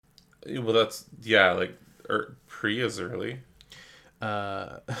Well, that's like pre is early.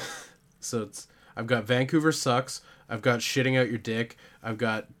 Uh, so I've got Vancouver sucks. I've got shitting out your dick. I've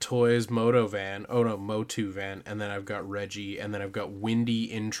got Toys Moto Van. Oh no, Motu Van, and then I've got Reggie, and then I've got Windy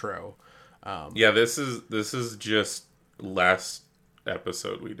Intro. Yeah, this is just last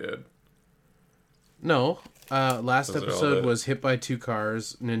episode we did. No, last Those are all episode the- was Hit by Two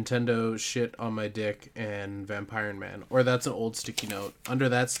Cars, Nintendo Shit on My Dick, and Vampire Man. Or that's an old sticky note. Under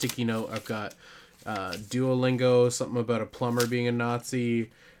that sticky note, I've got Duolingo, something about a plumber being a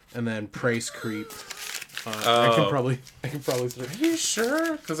Nazi, and then Price Creep. I can probably. Are you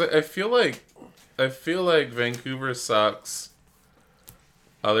sure? Because I feel like Vancouver sucks.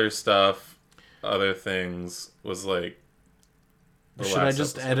 Other stuff, other things was like. Should I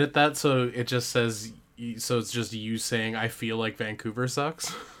just edit that so it just says? So it's just you saying I feel like Vancouver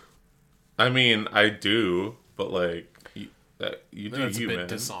sucks. I mean, I do, but like you do That's you, a bit man.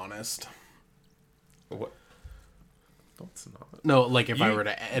 dishonest. What? No, it's not. No, like if I were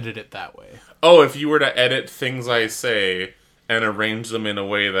to edit it that way. Oh, if you were to edit things I say and arrange them in a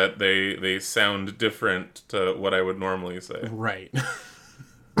way that they sound different to what I would normally say. Right.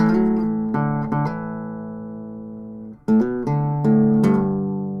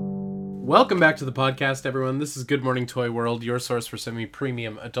 Welcome back to the podcast, everyone. This is Good Morning Toy World, your source for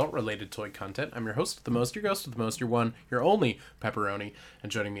semi-premium adult-related toy content. I'm your host with the most, your ghost with the most, your one, your only Pepperoni. And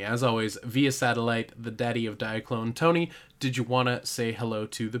joining me, as always, via satellite, the daddy of Diaclone, Tony. Did you want to say hello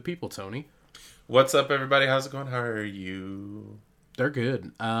to the people, Tony? What's up, everybody? How's it going? How are you? They're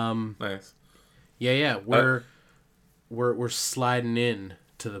good. Nice. Yeah. We're sliding in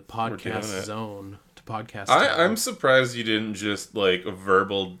to the podcast zone. Podcast. I'm surprised you didn't just like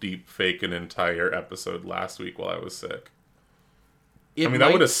verbal deep fake an entire episode last week while I was sick.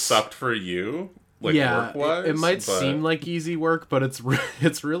 That would have sucked for you, like work-wise. It might seem like easy work, but it's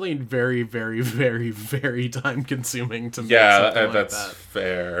really very, very, very, very time consuming to make something like that's that.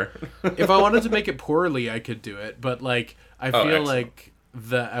 fair. If I wanted to make it poorly, I could do it, but like I feel excellent. like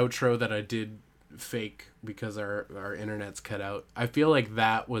the outro that I did fake because our internet's cut out, I feel like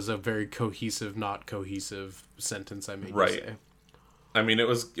that was a very cohesive, not cohesive sentence I made. Right. You say. I mean, it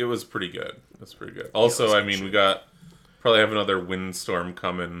was pretty good. It was pretty good. Also, I mean, we got probably have another windstorm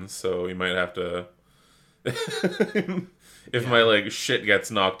coming, so we might have to. If my like shit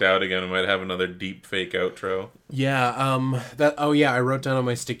gets knocked out again, I might have another deep fake outro. Yeah, I wrote down on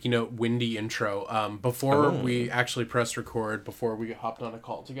my sticky note windy intro. Before we actually pressed record, before we hopped on a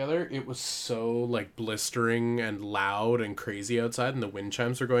call together, it was so like blistering and loud and crazy outside and the wind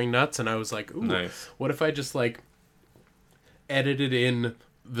chimes were going nuts, and I was like, ooh, Nice. what if I just like edited in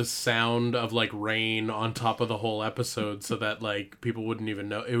the sound of like rain on top of the whole episode so that like people wouldn't even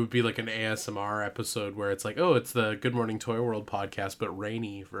know. It would be like an ASMR episode where it's like, oh, it's the Good Morning Toy World podcast but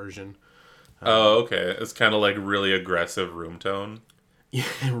rainy version. Oh, okay. It's kind of like really aggressive room tone. Yeah,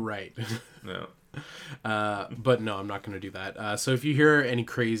 right. No. But no, I'm not going to do that. So if you hear any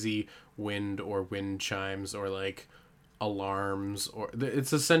crazy wind or wind chimes or like alarms, or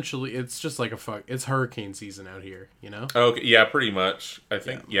it's just like it's hurricane season out here, you know? Okay, yeah, pretty much. I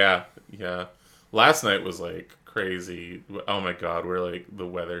think, yeah. Last night was like crazy. Oh my god, we're like the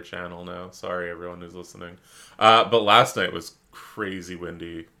Weather Channel now. Sorry, everyone who's listening. But last night was crazy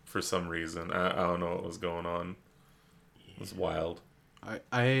windy for some reason. I don't know what was going on. It was wild.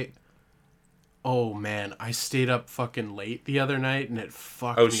 Oh man, I stayed up fucking late the other night and it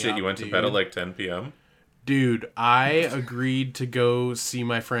fucked me Oh up, shit, you went to bed at like 10 p.m.? Dude, I agreed to go see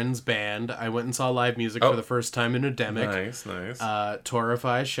my friend's band. I went and saw live music for the first time in Ademic. Nice.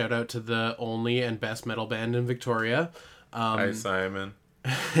 Torify, shout out to the only and best metal band in Victoria. Hi, Simon.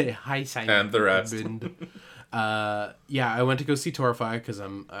 Hi, Simon. And the rest. Yeah, I went to go see Torify because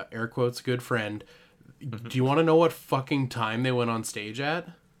I'm, air quotes, good friend. Do you want to know what fucking time they went on stage at?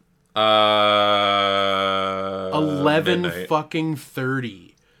 11 midnight. fucking 30.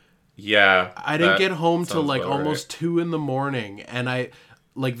 Yeah. I didn't get home till like about almost 2 in the morning, and I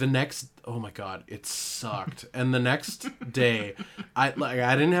like the next. Oh my god, it sucked. And the next day, I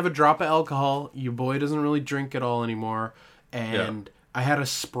didn't have a drop of alcohol. Your boy doesn't really drink at all anymore, and I had a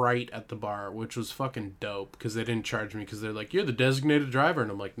Sprite at the bar, which was fucking dope because they didn't charge me because they're like, you're the designated driver, and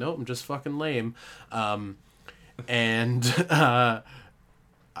I'm like, no, I'm just fucking lame. So I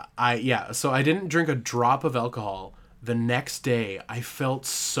didn't drink a drop of alcohol. The next day, I felt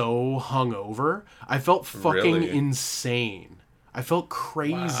so hungover. I felt fucking Really? insane. I felt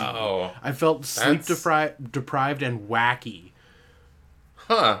crazy. Wow. I felt sleep deprived and wacky.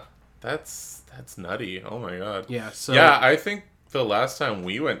 Huh. That's nutty. Oh my god. Yeah, so... Yeah, I think the last time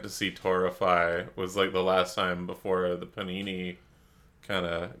we went to see Torify was like the last time before the Panini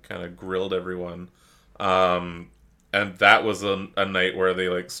kind of grilled everyone. And that was a night where they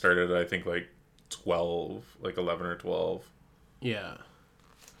like started, I think, like 12, like 11 or 12. Yeah.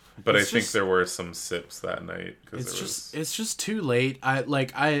 But It's I think just- there were some sips that night because It's just too late. I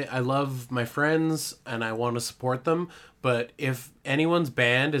love my friends and I want to support them, but if anyone's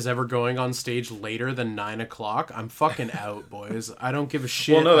band is ever going on stage later than 9 o'clock, I'm fucking out, boys. I don't give a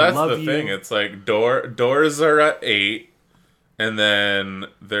shit. Well, no, I that's love the you. thing. It's like doors are at 8, and then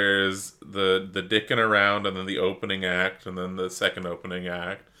there's the dicking around, and then the opening act, and then the second opening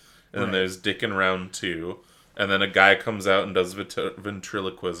act, and then Right. there's dicking round 2, and then a guy comes out and does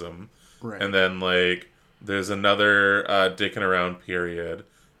ventriloquism, Right. and then like there's another dicking around period,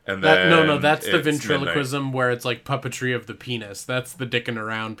 and then That's the it's ventriloquism where it's like puppetry of the penis. That's the dicking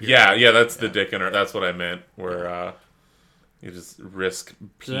around period. Yeah, that's the dicking around. That's what I meant. Where you just risk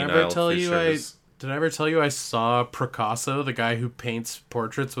Did I penile ever tell you fissures. Did I ever tell you I saw Picasso, the guy who paints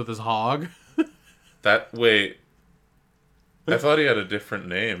portraits with his hog? Wait, I thought he had a different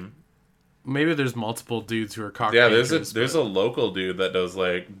name. Maybe there's multiple dudes who are cock Yeah, painters, there's but- a local dude that does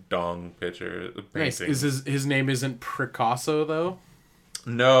like dong picture Nice. painting. Is his name isn't Picasso though?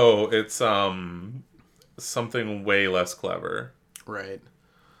 No, it's something way less clever. Right.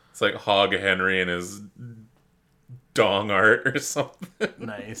 It's like Hog Henry and his dong art or something.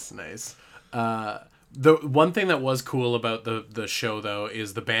 Nice. The one thing that was cool about the show though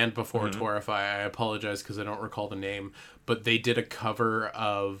is the band before Torify. I apologize because I don't recall the name, but they did a cover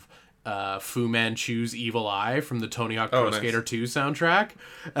of Fu Manchu's Evil Eye from the Tony Hawk Pro nice. Skater 2 soundtrack,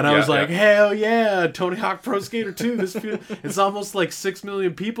 and I Yeah, was like, yeah. hell yeah, Tony Hawk Pro Skater 2. It's almost like 6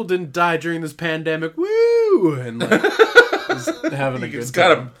 million people didn't die during this pandemic. Woo! And like just having a You good just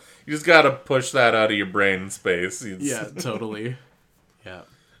time. gotta push that out of your brain space. Yeah, totally. Yeah.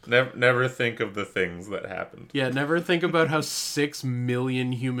 Never think of the things that happened. Yeah, never think about how 6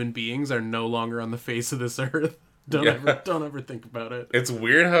 million human beings are no longer on the face of this earth. Don't ever think about it. It's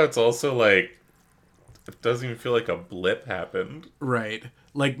weird how it's also like it doesn't even feel like a blip happened. Right.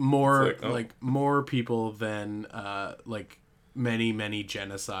 Like more It's like, oh. more people than like many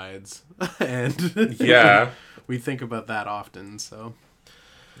genocides. And Yeah, we think about that often, so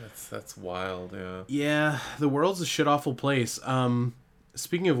that's wild. Yeah, yeah, the world's a shit awful place.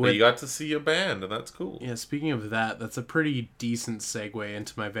 Speaking of but which, you got to see a band, and that's cool. yeah, speaking of that, that's a pretty decent segue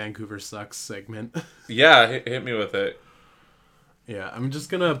into my Vancouver Sucks segment. Yeah, hit me with it. Yeah, I'm just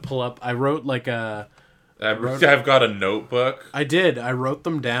gonna pull up. I wrote like I've got a notebook. I wrote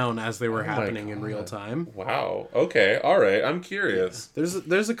them down as they were Oh my happening in God. real time. Wow. Okay. All right. I'm curious.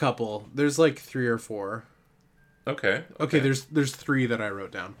 There's a couple. There's like 3 or 4. Okay. Okay, there's 3 that I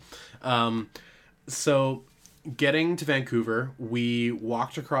wrote down. So getting to Vancouver, we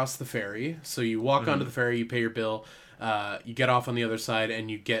walked across the ferry. So you walk onto the ferry, you pay your bill, you get off on the other side, and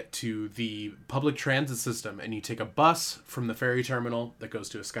you get to the public transit system, and you take a bus from the ferry terminal that goes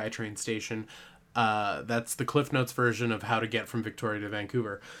to a SkyTrain station. That's the Cliff Notes version of how to get from Victoria to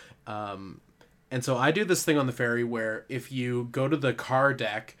Vancouver. And so I do this thing on the ferry where if you go to the car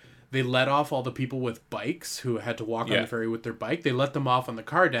deck, they let off all the people with bikes who had to walk on Yeah. the ferry with their bike. They let them off on the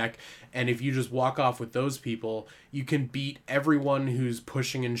car deck. And if you just walk off with those people, you can beat everyone who's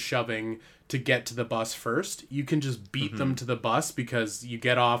pushing and shoving to get to the bus first. You can just beat them to the bus because you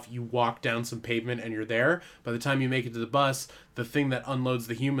get off, you walk down some pavement and you're there. By the time you make it to the bus, the thing that unloads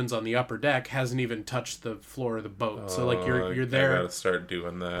the humans on the upper deck hasn't even touched the floor of the boat. So like you're there. I gotta start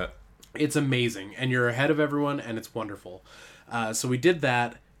doing that. It's amazing, and you're ahead of everyone, and it's wonderful. So we did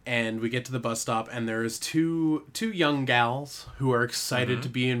that, and we get to the bus stop, and there's two young gals who are excited to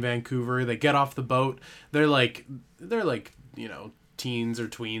be in Vancouver. They get off the boat. They're like teens or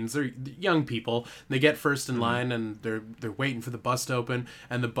tweens. They're young people. They get first in line, and they're waiting for the bus to open,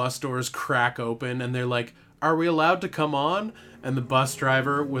 and the bus doors crack open, and they're like, "Are we allowed to come on?" And the bus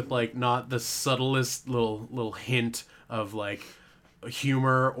driver, with like not the subtlest little hint of like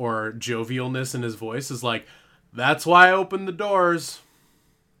humor or jovialness in his voice, is like, "That's why I opened the doors."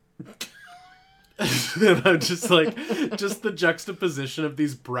 And I'm just like, just the juxtaposition of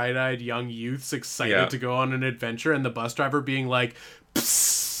these bright-eyed young youths excited Yeah. to go on an adventure, and the bus driver being like,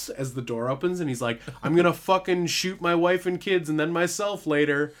 "Psst," as the door opens, and he's like, "I'm gonna fucking shoot my wife and kids and then myself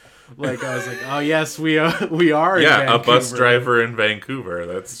later." Like, I was like, "Oh yes, we are in Yeah, a bus Vancouver." driver in Vancouver.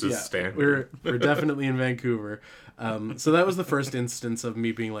 That's just standard. We're definitely in Vancouver. So that was the first instance of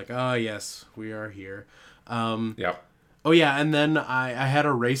me being like, "Oh yes, we are here." Yep. Oh yeah, and then I had a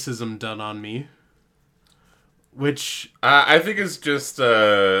racism done on me, which I think it's just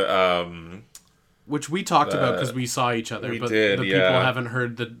which we talked about because The- we saw each other, we but did, the yeah. people haven't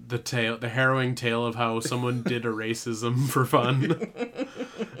heard the harrowing tale of how someone did a racism for fun.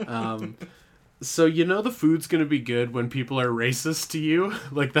 So you know the food's gonna be good when people are racist to you.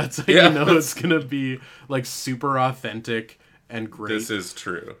 Like that's how Yeah, you know it's gonna be like super authentic and great. This is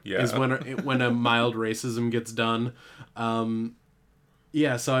true. Yeah. Is when a mild racism gets done.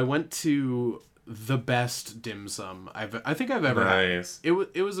 Yeah, so I went to the best dim sum I think I've ever had. Nice. It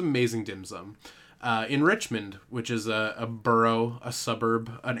was amazing dim sum. In Richmond, which is a borough, a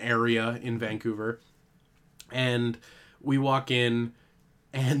suburb, an area in Vancouver. And we walk in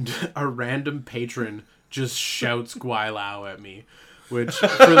and a random patron just shouts Gwai Lao at me. Which,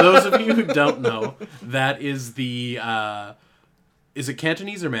 for those of you who don't know, that is the... is it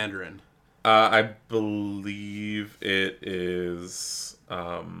Cantonese or Mandarin? I believe it is.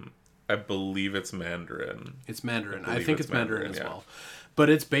 I believe it's Mandarin. It's Mandarin. I believe think it's it's Mandarin as Mandarin, yeah. well. But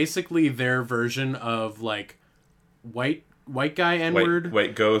it's basically their version of like white guy N-word.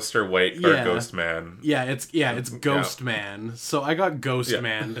 White ghost or Yeah. ghost man. Yeah, it's Ghost Man. So I got Ghost Yeah.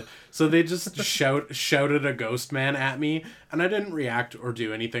 Man. So they just shouted a Ghost Man at me, and I didn't react or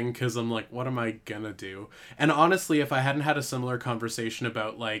do anything because I'm like, what am I gonna do? And honestly, if I hadn't had a similar conversation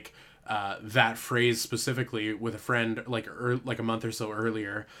about like that phrase specifically with a friend like a month or so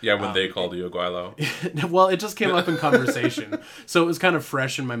earlier, Yeah, when they called you a Guilo. well, it just came up in conversation, so it was kind of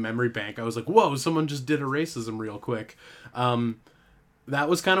fresh in my memory bank. I was like, whoa, someone just did a racism real quick. That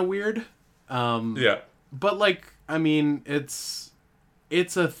was kind of weird. Yeah. But like, I mean, it's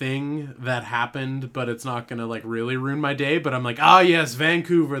a thing that happened, but it's not gonna like really ruin my day. But I'm like, yes,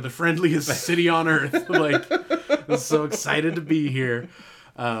 Vancouver, the friendliest city on earth. Like, I'm so excited to be here.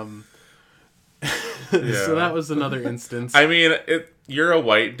 So that was another instance. I mean, you're a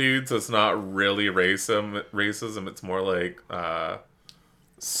white dude, so it's not really racism. It's more like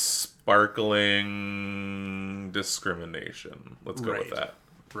sparkling discrimination. Let's go with Right. that.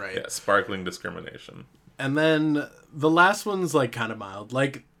 Right. Yeah, sparkling discrimination. And then the last one's like kind of mild.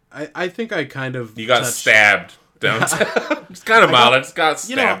 Like I think I kind of You got touched- stabbed downtown. It's kind of mild. I just got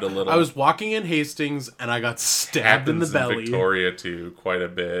You know, stabbed a little. I was walking in Hastings and I got stabbed in the Happens belly. Victoria too, quite a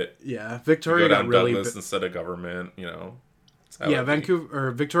bit. Yeah, Go Victoria got down really Douglas instead of government. You know. That's how yeah, it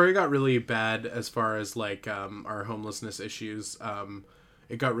be. Victoria got really bad as far as like our homelessness issues.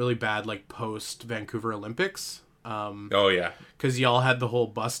 It got really bad like post Vancouver Olympics. Oh yeah, Because y'all had the whole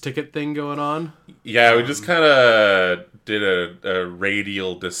bus ticket thing going on. yeah. We just kind of did a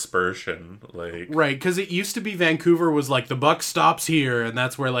radial dispersion, like Right, because it used to be Vancouver was like the buck stops here, and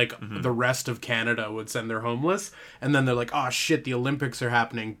that's where like the rest of Canada would send their homeless. And then they're like, oh shit, the Olympics are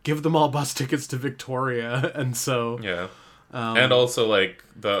happening. Give them all bus tickets to Victoria. And so, yeah, and also like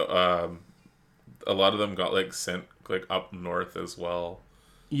a lot of them got like sent like up north as well.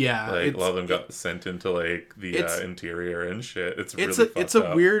 yeah, Like it's, a lot of them got sent into like the it's- interior and shit. It's it's really it's fucked a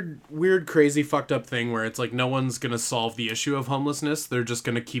up. weird, crazy, fucked up thing where it's like no one's gonna solve the issue of homelessness. They're just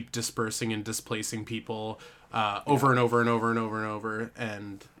gonna keep dispersing and displacing people over and over and over and over and over.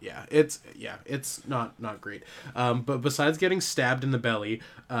 And it's not great. But besides getting stabbed in the belly,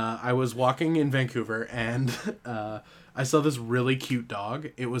 I was walking in Vancouver and I saw this really cute dog.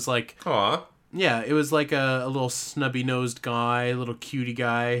 It was like Aw. yeah, it was like a little snubby-nosed guy, a little cutie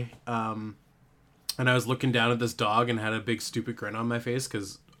guy. And I was looking down at this dog and had a big stupid grin on my face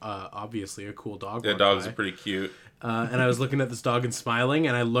because obviously a cool dog. The walked dog's by. pretty cute. And I was looking at this dog and smiling,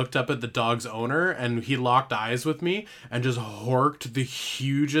 and I looked up at the dog's owner, and he locked eyes with me and just horked the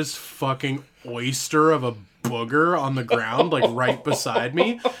hugest fucking oyster of a booger on the ground, like right beside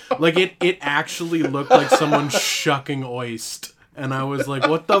me. Like it actually looked like someone shucking oyster. And I was like,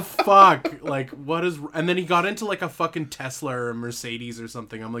 what the fuck? Like, what is... And then he got into, like, a fucking Tesla or a Mercedes or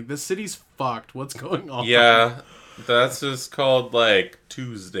something. I'm like, this city's fucked. What's going on? Yeah, that's just called like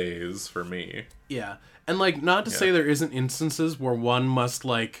Tuesdays for me. Yeah. And, like, not to say there isn't instances where one must,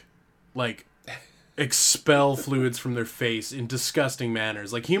 like expel fluids from their face in disgusting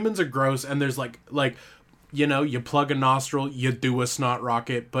manners. Like, humans are gross, and there's, like... You know, you plug a nostril, you do a snot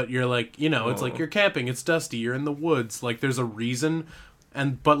rocket, but you're like, you know, it's like you're camping, it's dusty, you're in the woods. Like, there's a reason.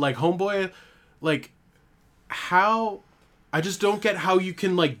 But, like, homeboy, like, how... I just don't get how you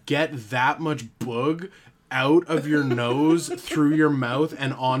can, like, get that much boog out of your nose, through your mouth,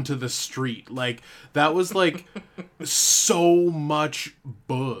 and onto the street. Like, that was, like, so much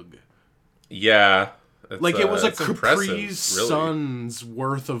boog. Yeah. Like, it was a it's impressive, Capri really. Sun's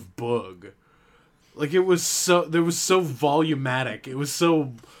worth of boog. Like, it was so volumatic. It was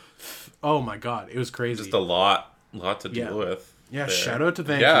so, oh my god, it was crazy. Just a lot to deal with. Yeah, there. shout out to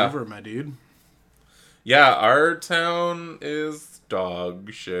Vancouver, my dude. Yeah, our town is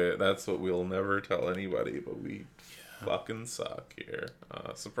dog shit. That's what we'll never tell anybody, but we fucking suck here.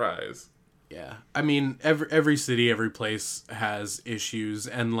 Surprise. Yeah, I mean, every city, every place has issues,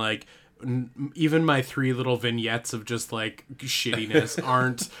 and like even my three little vignettes of just like shittiness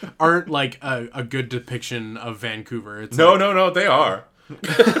aren't like a good depiction of Vancouver. It's No, like, no, no, they are.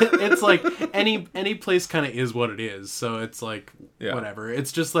 it's like any place kind of is what it is. So it's like Yeah. whatever.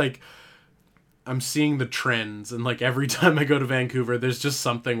 It's just like I'm seeing the trends, and like every time I go to Vancouver, there's just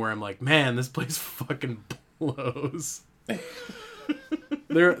something where I'm like, man, this place fucking blows.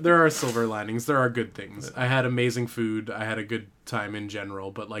 There are silver linings. There are good things. I had amazing food. I had a good time in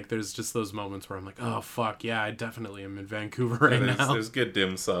general. But like, there's just those moments where I'm like, oh fuck yeah, I definitely am in Vancouver right now. There's good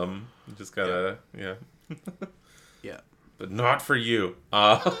dim sum. You just gotta, yeah. Yeah. But not for you.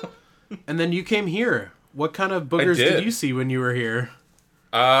 And then you came here. What kind of boogers did. did you see when you were here?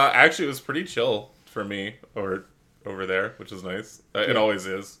 Actually, it was pretty chill for me over there, which is nice. It always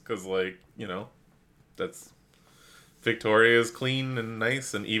is, because, like, you know, that's... Victoria is clean and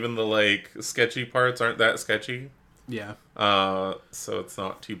nice, and even the, like, sketchy parts aren't that sketchy. Yeah. So it's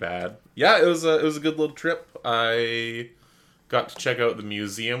not too bad. Yeah, it was a good little trip. I got to check out the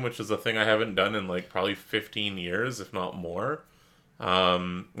museum, which is a thing I haven't done in, like, probably 15 years, if not more.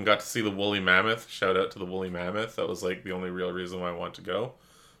 And got to see the woolly mammoth. Shout out to the woolly mammoth. That was, like, the only real reason why I wanted to go.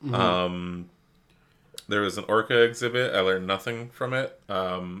 Mm-hmm. There was an orca exhibit. I learned nothing from it.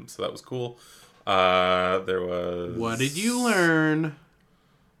 So that was cool. There was... What did you learn?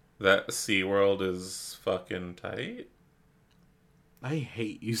 That SeaWorld is fucking tight. I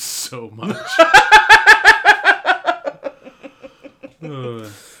hate you so much.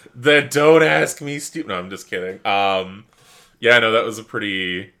 The don't ask me stupid... No, I'm just kidding. Yeah, no, that was a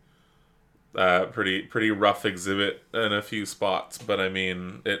pretty rough exhibit in a few spots. But, I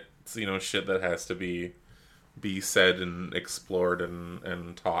mean, it's, you know, shit that has to be said and explored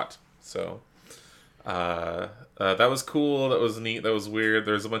and taught. So... that was cool. That was neat. That was weird.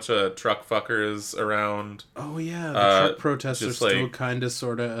 There's a bunch of truck fuckers around. Oh yeah, the truck protests are still like, kind of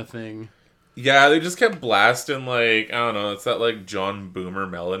sort of a thing. Yeah, they just kept blasting, like, I don't know. It's that, like, John Boomer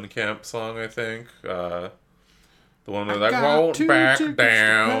Mellencamp song, I think. The one where like, won't back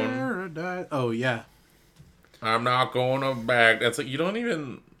down. Oh yeah, I'm not gonna back. That's like, you don't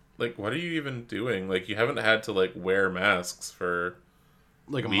even, like, what are you even doing? Like, you haven't had to, like, wear masks for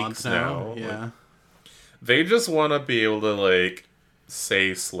like a weeks month now. Yeah. Like, they just want to be able to, like,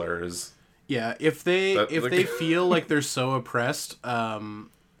 say slurs. Yeah, if they feel like they're so oppressed,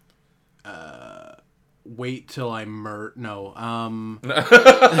 wait till I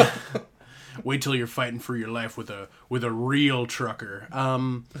wait till you're fighting for your life with a real trucker. I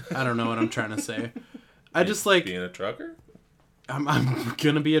don't know what I'm trying to say. I just like being a trucker. I'm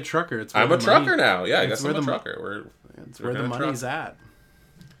gonna be a trucker. It's I'm a trucker now. Yeah, I guess I'm a trucker. It's where the money's at.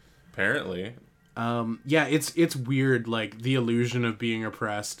 Apparently. Yeah, it's weird, like, the illusion of being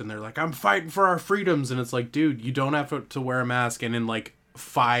oppressed, and they're like, I'm fighting for our freedoms, and it's like, dude, you don't have to wear a mask, and in, like,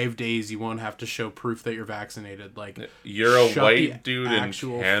 5 days you won't have to show proof that you're vaccinated. Like, you're a white dude in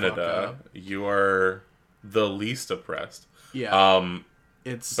Canada. You are the least oppressed. Yeah.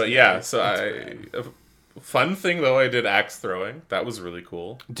 Fun thing, though, I did axe throwing. That was really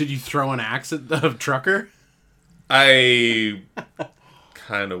cool. Did you throw an axe at the trucker? I...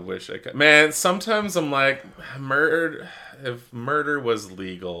 kind of wish I could. Man, sometimes I'm like, if murder was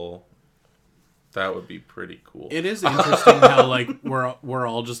legal, that would be pretty cool. It is interesting how, like, we're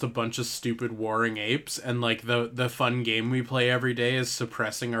all just a bunch of stupid warring apes, and, like, the fun game we play every day is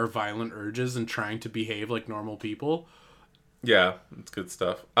suppressing our violent urges and trying to behave like normal people. Yeah, it's good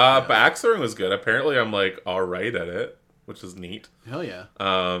stuff. But axe throwing was good. Apparently I'm, like, alright at it, which is neat. Hell yeah.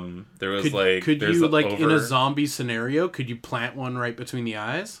 There was could you, like, in a zombie scenario, could you plant one right between the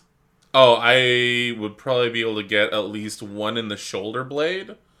eyes? Oh, I would probably be able to get at least one in the shoulder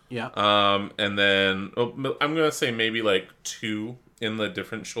blade. Yeah. And then I'm gonna say maybe like 2 in the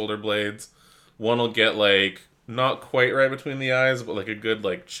different shoulder blades. One will get, like, not quite right between the eyes, but like a good,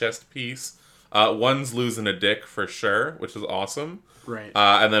 like, chest piece. One's losing a dick for sure, which is awesome. Right.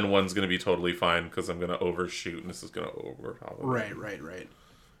 And then one's going to be totally fine because I'm going to overshoot and this is going to overpower. Right.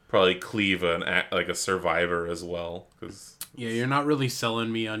 Probably cleave like a survivor as well. Cause... Yeah, you're not really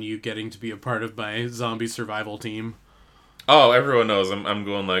selling me on you getting to be a part of my zombie survival team. Oh, everyone knows I'm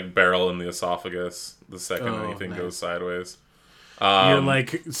going, like, barrel in the esophagus the second anything goes sideways. You're,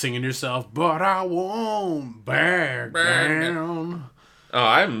 like, singing yourself, but I won't back down. Oh,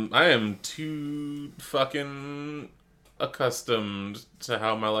 I am too fucking accustomed to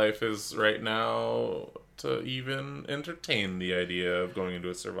how my life is right now to even entertain the idea of going into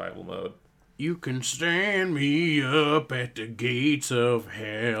a survival mode. You can stand me up at the gates of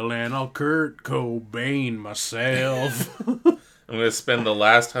hell, and I'll Kurt Cobain myself. I'm going to spend the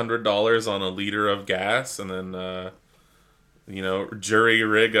last $100 on a liter of gas, and then, jury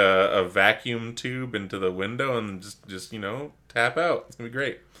rig a vacuum tube into the window, and just tap out. It's going to be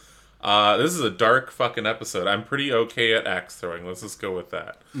great. This is a dark fucking episode. I'm pretty okay at axe throwing. Let's just go with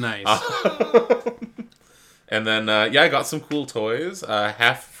that. Nice. And then, I got some cool toys.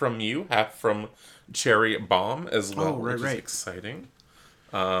 Half from you, half from Cherry Bomb as well, which is exciting.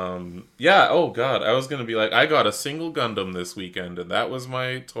 Oh god, I was going to be like, I got a single Gundam this weekend, and that was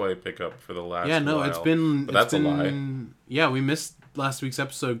my toy pickup for the last while. It's been... But that's a lie. Yeah, we missed last week's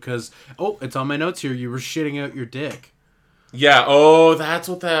episode because... Oh, it's on my notes here. You were shitting out your dick. Yeah, that's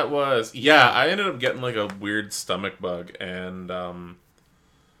what that was. Yeah, I ended up getting like a weird stomach bug, and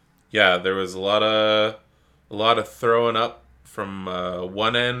there was a lot of throwing up from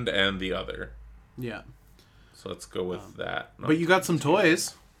one end and the other. Yeah. So let's go with that. But you got some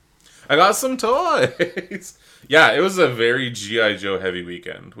toys. I got some toys. Yeah, it was a very G.I. Joe heavy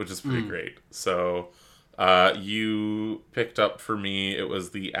weekend, which is pretty great. So you picked up for me, it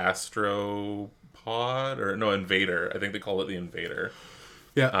was the Astro Pod, Invader. I think they call it the Invader.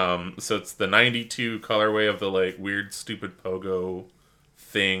 Yeah. So it's the 92 colorway of the like weird stupid pogo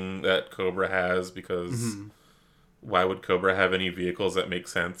thing that Cobra has, because why would Cobra have any vehicles that make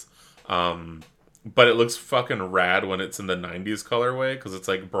sense? But it looks fucking rad when it's in the 90s colorway, because it's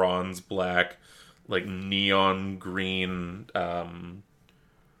like bronze black, like neon green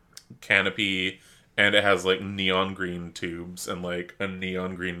canopy, and it has like neon green tubes and like a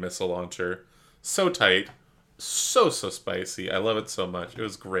neon green missile launcher. So tight, so spicy. I love it so much. It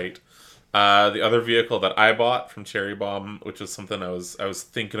was great. The other vehicle that I bought from Cherry Bomb, which is something I was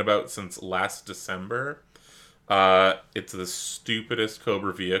thinking about since last December. It's the stupidest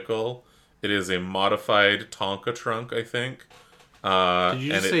Cobra vehicle. It is a modified Tonka trunk, I think. Did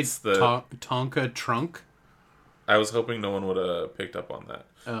you just say Tonka trunk? I was hoping no one would have picked up on that.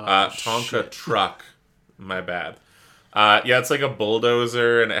 Tonka truck. My bad. It's like a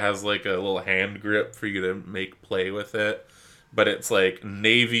bulldozer, and it has like a little hand grip for you to make play with it. But it's like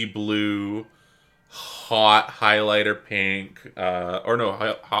navy blue, hot highlighter pink, hot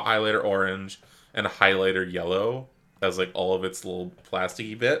highlighter orange, and highlighter yellow as like all of its little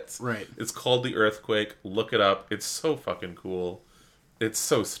plasticky bits. Right. It's called the Earthquake. Look it up. It's so fucking cool. It's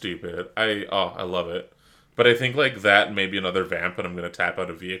so stupid. I love it. But I think like that and maybe another vamp, and I'm going to tap out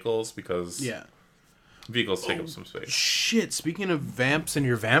of vehicles, because vehicles take up some space. Shit, speaking of vamps and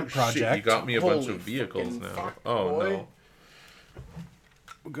your vamp project. Shit, you got me a bunch of vehicles now. No.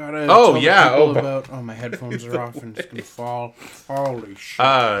 Gotta tell my headphones are off and it's gonna fall. Holy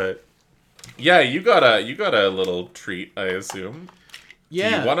shit. You got a little treat, I assume.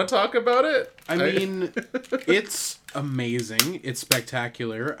 Yeah. Do you want to talk about it? I mean, it's amazing. It's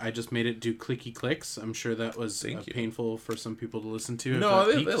spectacular. I just made it do clicky clicks. I'm sure that was painful for some people to listen to.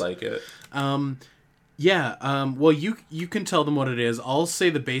 No, they like it. Well, you can tell them what it is. I'll say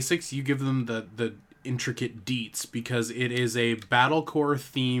the basics. You give them the intricate deets, because it is a Battle Core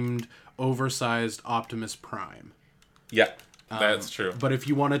themed, oversized Optimus Prime. Yeah, that's true. But if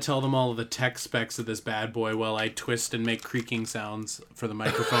you want to tell them all of the tech specs of this bad boy while I twist and make creaking sounds for the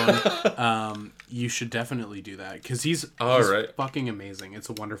microphone, you should definitely do that, because he's fucking amazing. It's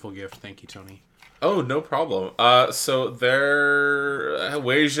a wonderful gift. Thank you, Tony. Oh, no problem. So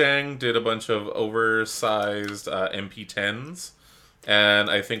Wei Zhang did a bunch of oversized MP10s. And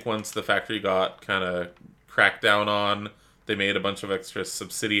I think once the factory got kind of cracked down on, they made a bunch of extra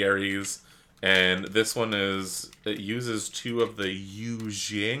subsidiaries. And this one it uses two of the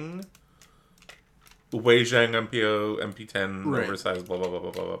Yujing Wei Zhang MPO, MP10, oversized, blah, blah, blah,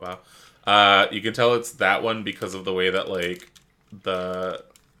 blah, blah, blah, blah. You can tell it's that one because of the way that, like,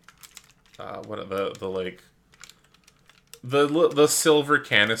 the silver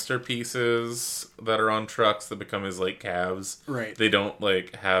canister pieces that are on trucks that become his like calves. Right. They don't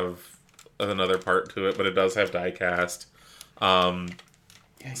like have another part to it, but it does have die cast.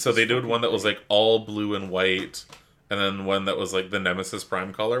 So they did one that was like all blue and white, and then one that was like the Nemesis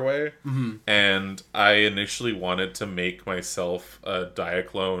Prime colorway. Mm-hmm. And I initially wanted to make myself a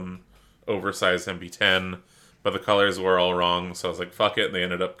Diaclone oversized MP10, but the colors were all wrong, so I was like, fuck it, and they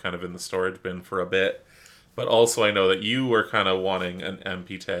ended up kind of in the storage bin for a bit. But also I know that you were kind of wanting an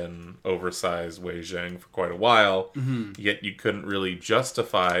MP10 oversized Wei Zhang for quite a while, yet you couldn't really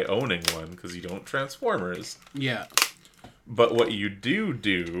justify owning one because you don't Transformers. Yeah. But what you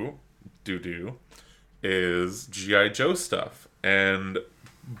do is G.I. Joe stuff. And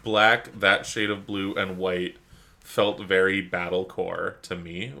black, that shade of blue, and white felt very battle core to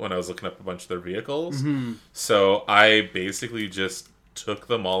me when I was looking up a bunch of their vehicles. So I basically just took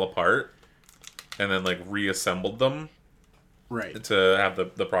them all apart and then like reassembled them Right. to have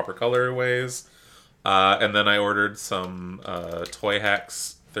the proper colorways. And then I ordered some Toy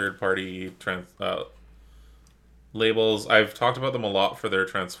Hacks third-party labels. I've talked about them a lot for their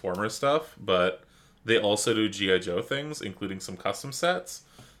Transformers stuff, but they also do G.I. Joe things, including some custom sets.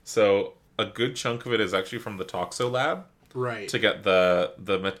 So a good chunk of it is actually from the Toxo Lab Right. to get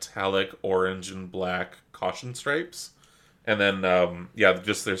the metallic orange and black caution stripes. And then,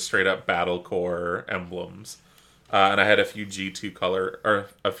 just their straight-up Battle Core emblems. And I had a few G2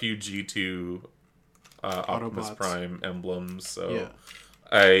 Optimus Autobots. Prime emblems, so Yeah.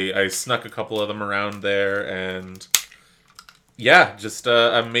 I snuck a couple of them around there, and just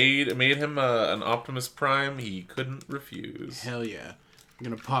I made him an Optimus Prime he couldn't refuse. Hell yeah. I'm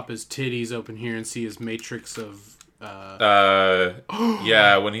gonna pop his titties open here and see his matrix of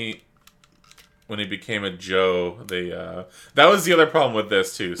When he became a Joe, that was the other problem with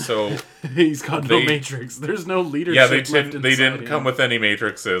this too. So he's got no matrix. There's no leadership. yeah, they didn't come with any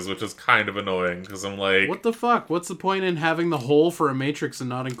matrices, which is kind of annoying because I'm like, what the fuck? What's the point in having the hole for a matrix and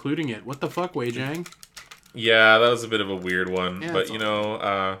not including it? What the fuck, Wei Jiang? yeah, that was a bit of a weird one, Yeah, but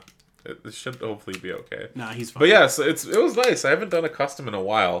it's it should hopefully be okay. Nah, he's fine. But yeah, so it was nice. I haven't done a custom in a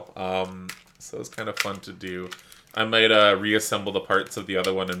while, so it was kind of fun to do. I might reassemble the parts of the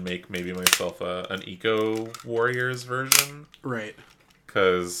other one and make maybe myself an Eco Warriors version. Right.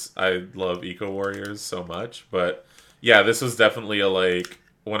 Because I love Eco Warriors so much. But yeah, this was definitely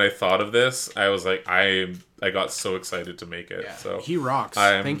when I thought of this, I was like, I got so excited to make it. Yeah. So he rocks.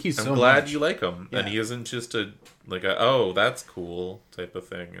 Thank you so much. I'm glad you like him. Yeah. And he isn't just oh, that's cool type of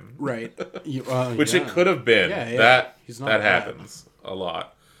thing. And Right. which it could have been. Yeah. He's not that bad. happens a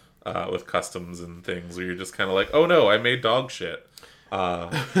lot. With customs and things where you're just kind of like, oh no, I made dog shit.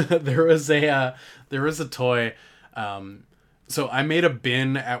 there was a toy. So I made a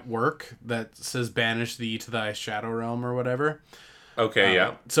bin at work that says "Banish thee to thy shadow realm" or whatever. Okay,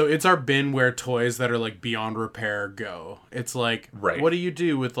 yeah. So it's our bin where toys that are like beyond repair go. It's like, Right. What do you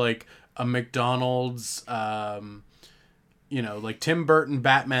do with like a McDonald's, like Tim Burton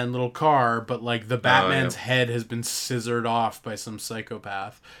Batman little car, but like the Batman's head has been scissored off by some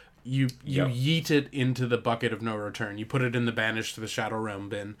psychopath. You yeet it into the bucket of no return. You put it in the Banish to the Shadow Realm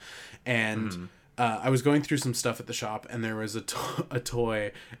bin. And I was going through some stuff at the shop, and there was a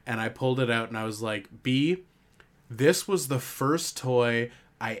toy, and I pulled it out, and I was like, B, this was the first toy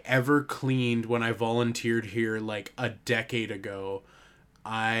I ever cleaned when I volunteered here like a decade ago.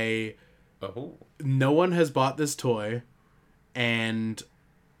 No one has bought this toy, and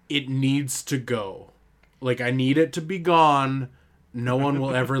it needs to go. Like, I need it to be gone. No one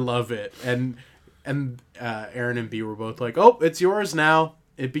will ever love it. And Aaron and B were both like, oh, it's yours now.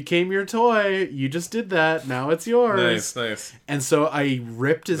 It became your toy. You just did that. Now it's yours. Nice. And so I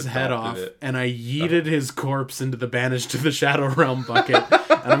ripped his head off and I yeeted his corpse into the Banish to the Shadow Realm bucket.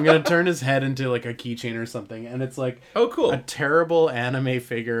 And I'm going to turn his head into like a keychain or something. And it's like oh, cool. a terrible anime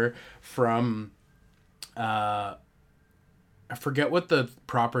figure from... I forget what the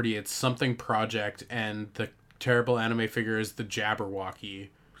property. It's something project, and the terrible anime figure is the Jabberwocky.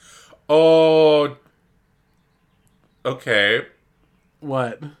 Oh, okay.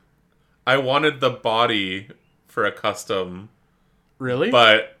 What? I wanted the body for a custom. Really?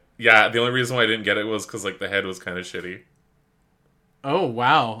 But yeah, the only reason why I didn't get it was because like the head was kind of shitty. Oh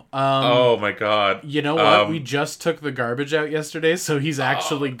wow. Oh my god. You know what? We just took the garbage out yesterday, so he's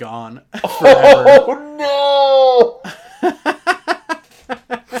actually gone forever. Oh no!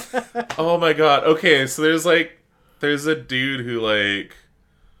 Oh my god. Okay, so there's a dude who like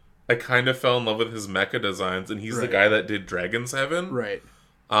I kind of fell in love with his mecha designs, and he's the guy that did Dragon's Heaven. Right.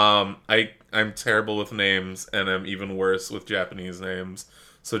 I'm terrible with names, and I'm even worse with Japanese names.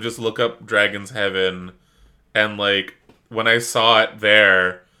 So just look up Dragon's Heaven, and like when I saw it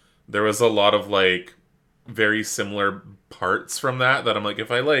there was a lot of like very similar parts from that I'm like,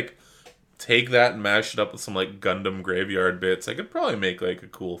 if I like take that and mash it up with some like Gundam Graveyard bits, I could probably make like a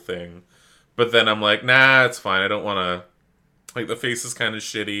cool thing. But then I'm like, nah, it's fine. I don't want to, like, the face is kind of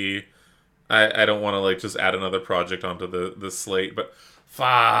shitty. I don't want to like just add another project onto the slate. But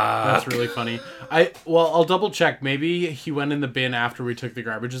fuck, That's really funny. I'll double check. Maybe he went in the bin after we took the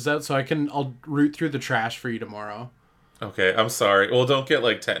garbages out, so I'll root through the trash for you tomorrow. Okay, I'm sorry. Well, don't get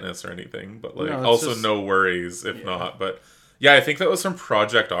like tetanus or anything, but like No, also just... no worries if not. But yeah, I think that was from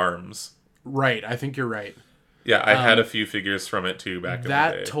Project Arms. Right, I think you're right. Yeah, I had a few figures from it too back in the day.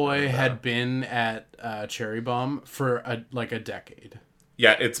 That toy had been at Cherry Bomb for a decade.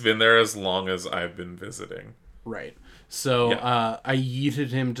 Yeah, it's been there as long as I've been visiting. Right. So Yeah. I yeeted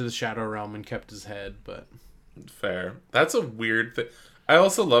him to the Shadow Realm and kept his head, but Fair. That's a weird thing. I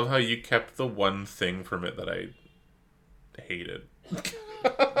also love how you kept the one thing from it that I hated.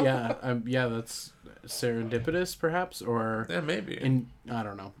 yeah, yeah, that's serendipitous, perhaps, or Yeah, maybe. I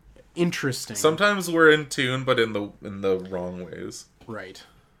don't know, interesting. Sometimes we're in tune, but in the wrong ways. Right.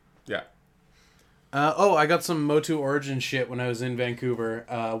 Yeah. I got some Motu Origin shit when I was in Vancouver.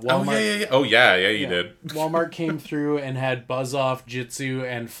 Walmart, Oh yeah. Oh yeah, you did. Walmart came through and had Buzz Off, Jitsu,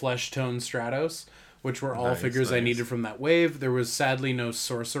 and Flesh Tone Stratos, which were all Nice, figures I nice. needed from that wave. There was sadly no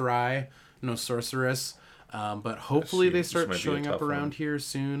Sorcerai, no Sorceress, but hopefully they Which start might be a showing up tough around one. here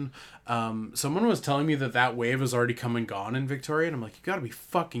soon. Someone was telling me that wave has already come and gone in Victoria, and I'm like, you gotta be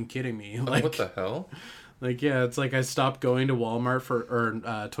fucking kidding me! Like, What the hell? like, yeah, it's like I stopped going to Walmart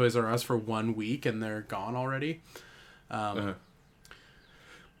or Toys R Us for 1 week, and they're gone already. Uh,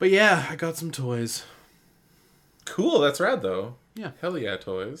 But yeah, I got some toys. cool. That's rad though. Yeah. Hell yeah,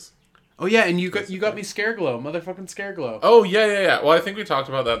 toys. Oh yeah, and you got me Scareglow, motherfucking Scareglow. Oh yeah. Well, I think we talked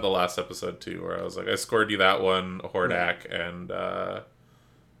about that in the last episode too, where I was like, I scored you that one, Hordak, and the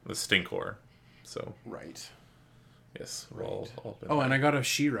Stinkor. So Right. yes, we're all been Oh, there. and I got a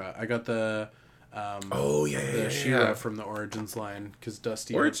She-Ra. I got the Oh yeah, the She-Ra from the Origins line because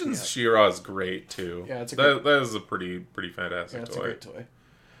Dusty. Origins She-Ra is great too. Yeah, it's a that is a pretty fantastic Yeah, it's toy. a great toy.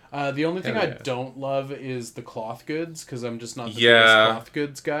 The only thing Hell I yeah. don't love is the cloth goods because I'm just not the biggest Yeah. cloth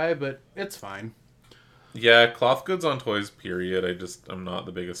goods guy, but it's fine. Yeah, cloth goods on toys. Period. I'm not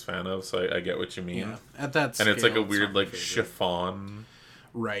the biggest fan of, so I get what you mean. Yeah, at that And scale, it's like a not weird my like favorite. chiffon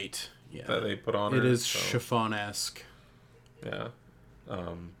Right. Yeah. that they put on It her. is so, chiffon-esque. yeah.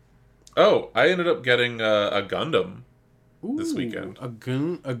 Oh, I ended up getting a Gundam. This Ooh, weekend. A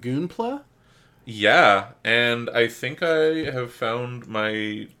Goonpla? Yeah, and I think I have found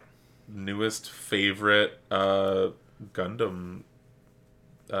my newest favorite Gundam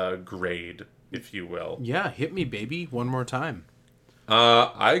grade, if you will. Yeah, hit me, baby, one more time.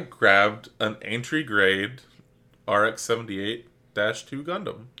 I grabbed an entry grade RX-78-2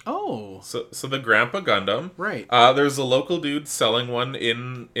 Gundam. Oh, So the Grandpa Gundam. right. There's a local dude selling one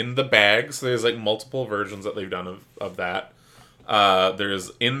in the bag. So there's like multiple versions that they've done of that.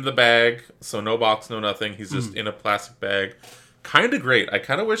 There's in the bag, so no box, no nothing. He's just in a plastic bag. Kind of great. I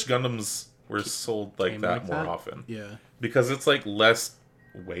kind of wish Gundams were sold like Came that like more that? often. Yeah. Because it's like less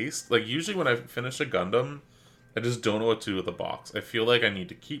waste. Like usually when I finish a Gundam, I just don't know what to do with the box. I feel like I need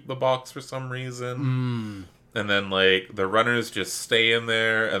to keep the box for some reason. And then like the runners just stay in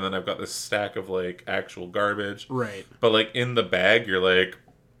there, and then I've got this stack of like actual garbage. Right. But like in the bag, you're like,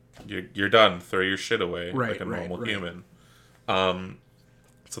 you're done. Throw your shit away Right, like a right, normal right. human.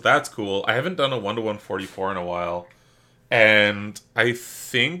 So that's cool. I haven't done a 1-to-1 44 in a while, and I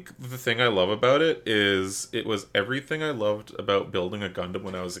think the thing I love about it is it was everything I loved about building a Gundam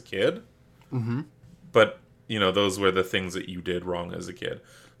when I was a kid. Mm-hmm. But you know, those were the things that you did wrong as a kid.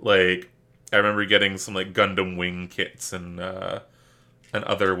 Like I remember getting some like Gundam wing kits and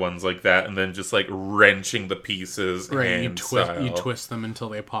other ones like that, and then just like wrenching the pieces. Right. hand You style. twist them until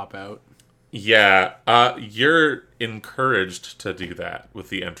they pop out. Yeah, you're encouraged to do that with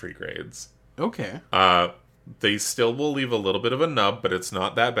the entry grades. Okay. They still will leave a little bit of a nub, but it's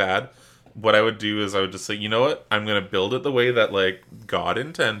not that bad. What I would do is I would just say, you know what? I'm going to build it the way that like God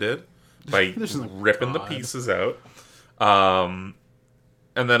intended by There's no ripping the God. pieces out.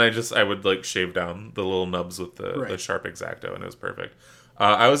 And then I would like shave down the little nubs with the Right. sharp X-Acto, and it was perfect.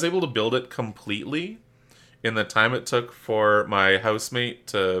 I was able to build it completely in the time it took for my housemate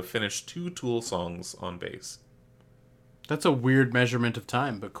to finish 2 Tool songs on bass. That's a weird measurement of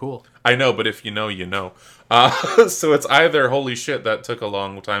time, but cool. I know, but if you know, you know. So it's either, holy shit, that took a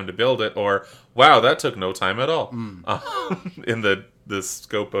long time to build it, or, wow, that took no time at all. In the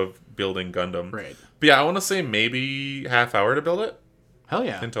scope of building Gundam. Right. But yeah, I want to say maybe half hour to build it Hell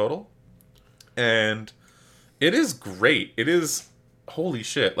yeah. in total. And it is great. It is, holy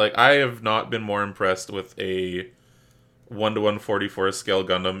shit. Like, I have not been more impressed with a 1-to-1 44 scale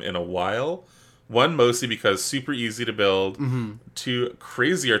Gundam in a while. One, mostly because super easy to build. 2,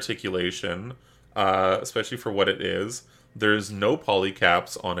 crazy articulation, especially for what it is. There's no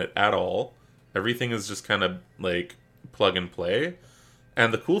polycaps on it at all. Everything is just kind of like plug and play.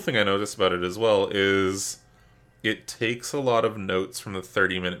 And the cool thing I noticed about it as well is it takes a lot of notes from the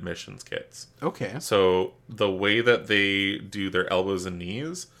 30-minute missions kits. Okay. So the way that they do their elbows and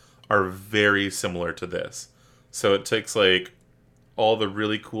knees are very similar to this. So it takes like all the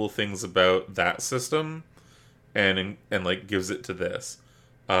really cool things about that system and like gives it to this.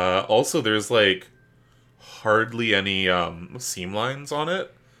 Also, there's like hardly any seam lines on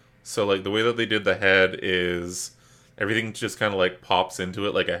it. So like the way that they did the head is everything just kind of like pops into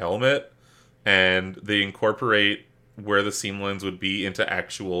it like a helmet, and they incorporate where the seam lines would be into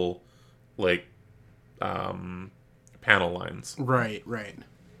actual like panel lines. Right, right.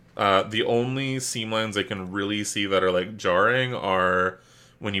 The only seam lines I can really see that are like jarring are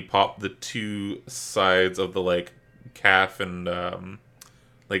when you pop the two sides of the like calf and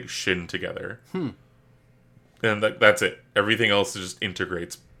like shin together. And that's it. Everything else just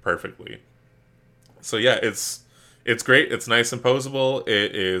integrates perfectly. So yeah, it's great. It's nice and posable.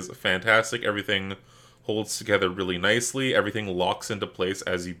 It is fantastic. Everything holds together really nicely. Everything locks into place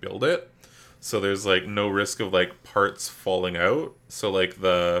as you build it. So there's like no risk of like parts falling out. So like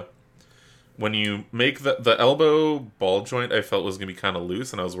when you make the elbow ball joint, I felt was gonna be kind of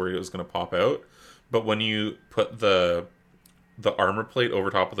loose, and I was worried it was gonna pop out. But when you put the armor plate over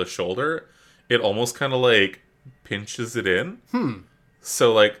top of the shoulder, it almost kind of like pinches it in.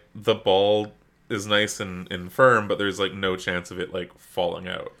 So like the ball is nice and firm, but there's like no chance of it like falling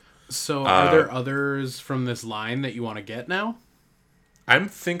out. So are there others from this line that you want to get now? I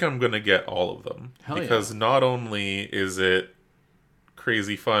think I'm gonna get all of them. Hell because not only is it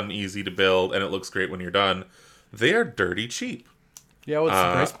crazy fun, easy to build, and it looks great when you're done, they are dirty cheap. Yeah, what's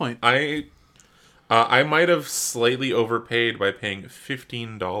the price point? I might have slightly overpaid by paying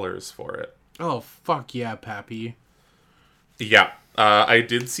 $15 for it. Oh, fuck yeah, Pappy. Yeah. I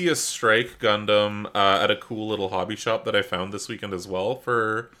did see a Strike Gundam at a cool little hobby shop that I found this weekend as well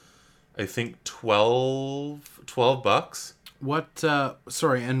for, I think, $12. What,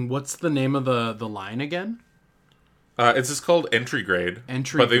 sorry, and what's the name of the line again? It's just called Entry Grade.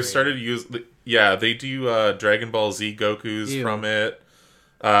 Entry But they've Grade. started to use... Yeah, they do Dragon Ball Z Gokus Ew. from it.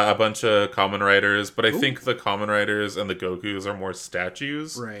 A bunch of Kamen Riders. But I think the Kamen Riders and the Gokus are more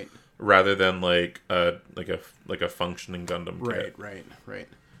statues. Right. Rather than like a functioning Gundam kit. Right.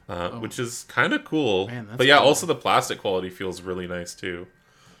 Which is kind of cool. Man, that's but yeah, cool. also the plastic quality feels really nice too.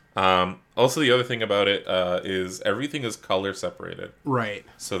 Also, the other thing about it is everything is color separated. Right.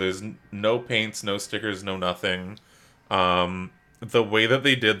 So there's no paints, no stickers, no nothing. The way that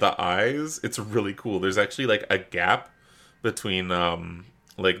they did the eyes, it's really cool. There's actually like a gap between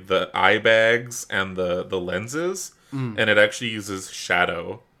like the eye bags and the lenses, and it actually uses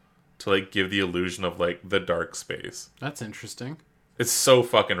shadow to like give the illusion of like the dark space. That's interesting. It's so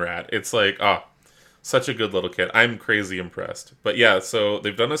fucking rad. It's like, such a good little kit. I'm crazy impressed. But yeah, so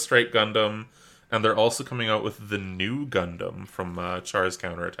they've done a Strike Gundam, and they're also coming out with the new Gundam from Char's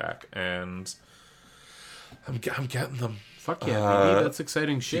Counterattack, and I'm getting them. Fuck yeah, baby. That's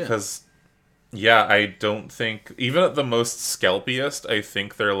exciting shit. Because, yeah, I don't think, even at the most scalpiest, I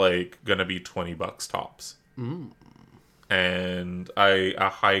think they're like gonna be $20 tops. And a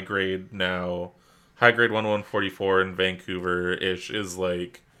high grade 1144 in Vancouver-ish is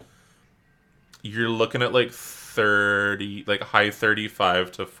like, you're looking at like 30, like high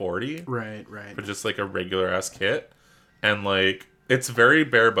 35 to 40 Right. for just like a regular ass kit. And like, it's very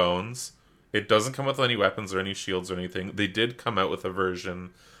bare bones. It doesn't come with any weapons or any shields or anything. They did come out with a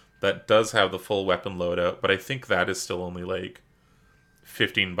version that does have the full weapon loadout, but I think that is still only like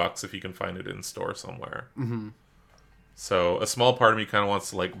 $15 if you can find it in store somewhere. So a small part of me kind of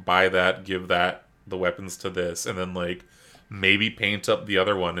wants to like buy that, give that the weapons to this, and then like maybe paint up the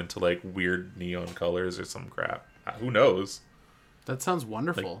other one into like weird neon colors or some crap. Who knows? That sounds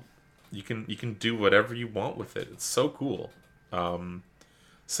wonderful. You can do whatever you want with it. It's so cool.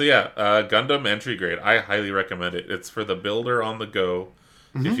 So yeah, Gundam Entry Grade. I highly recommend it. It's for the builder on the go.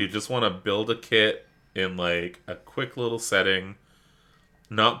 If you just want to build a kit in like a quick little setting,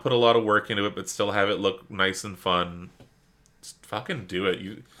 not put a lot of work into it, but still have it look nice and fun, just fucking do it.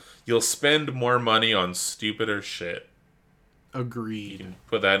 You'll spend more money on stupider shit. You Agreed. can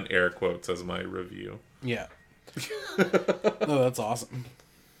put that in air quotes as my review. Yeah. Oh, that's awesome.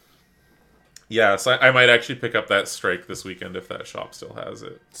 Yeah, so I might actually pick up that Strike this weekend if that shop still has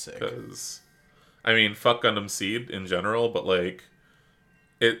it. Sick. Because, I mean, fuck Gundam Seed in general, but like,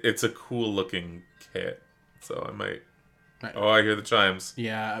 it's a cool looking kit. So I might. Right. Oh, I hear the chimes.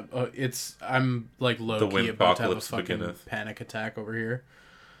 Yeah, I'm like The low wind key about to have a apocalypse fucking beginneth. panic attack over here.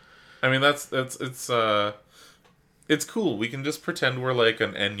 I mean, it's cool. We can just pretend we're like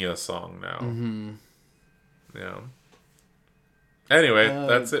an Enya song now. Yeah. Anyway,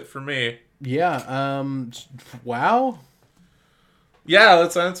 that's it for me. Yeah. Wow. Yeah,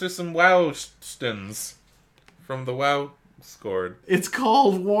 let's answer some WoW-stins from the WoW scored. It's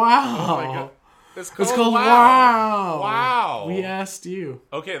called Wow. Oh my god. It's called Wow. Wow. We asked you.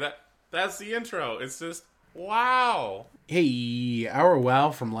 Okay, that's the intro. It's just wow. Hey, our WoW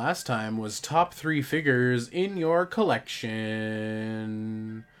from last time was top 3 figures in your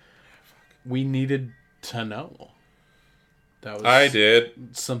collection. we needed to know. That was I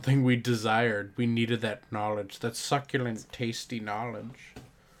did. something we desired. We needed that knowledge, that succulent, tasty knowledge.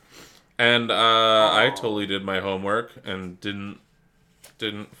 And I totally did my homework and didn't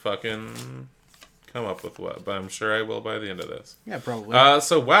fucking come up with what, but I'm sure I will by the end of this. Yeah, probably.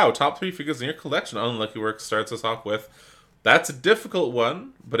 So wow, top 3 figures in your collection. Unlucky Work starts us off with, that's a difficult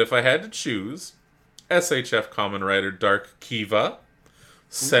one, but if I had to choose, SHF Kamen Rider Dark Kiva,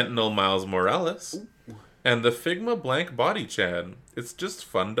 Sentinel Miles Morales, and the Figma Blank Body Chan. It's just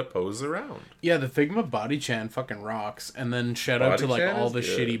fun to pose around. Yeah, the Figma Body Chan fucking rocks. And then shout out to like Body-chan all is the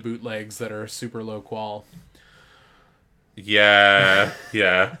good. shitty bootlegs that are super low qual. Yeah.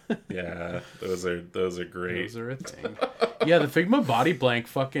 Those are great. Those are a thing. Yeah, the Figma Body Blank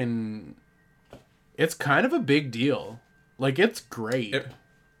fucking... It's kind of a big deal. Like, it's great. That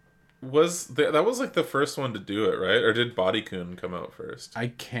was like the first one to do it, right? Or did Bodycoon come out first? I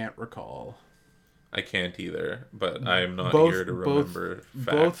can't recall. I can't either, but I am not Both- here to both- remember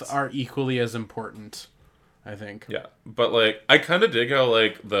facts. Both are equally as important, I think. Yeah, but like I kind of dig how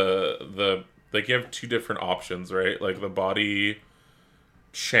like the like you have 2 different options, right? Like the Body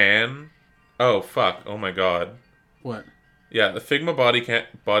Chan. Oh fuck! Oh my god! What? Yeah, the Figma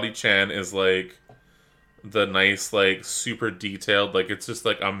Body Chan is like the nice, like super detailed, like it's just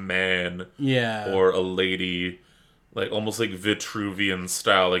like a man Yeah. or a lady, like almost like Vitruvian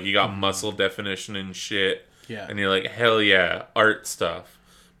style. Like you got muscle definition and shit. Yeah. And you're like, hell yeah, art stuff.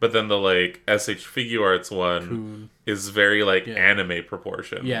 But then the like SH Figure Arts one Cool. is very like Yeah. anime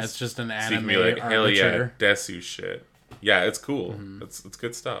proportions. Yeah, it's just an so you anime can be like, hell yeah, armature. Desu shit. Yeah, it's cool. It's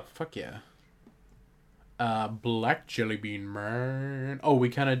good stuff. Fuck yeah. Black Jelly Bean Man. Oh, we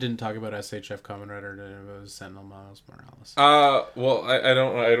kind of didn't talk about SHF Kamen Rider. It was Sentinel Miles Morales. Well,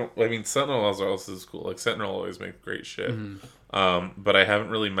 I mean, Sentinel Morales is cool. Like Sentinel always makes great shit. But I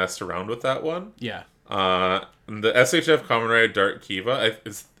haven't really messed around with that one. Yeah. The SHF Kamen Rider Dark Kiva,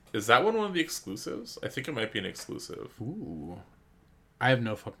 is that one of the exclusives? I think it might be an exclusive. Ooh. I have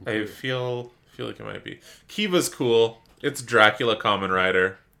no fucking I clue. feel like it might be. Kiva's cool. It's Dracula Kamen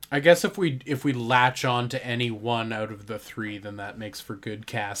Rider. I guess if we latch on to any one out of the 3, then that makes for good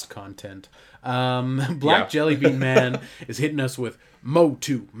cast content. Black Yeah. Jelly Bean Man is hitting us with Mo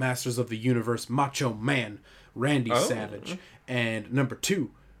 2, Masters of the Universe, Macho Man, Randy Savage, and number 2,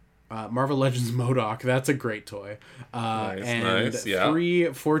 Marvel Legends MODOK. That's a great toy. Nice, yeah. 3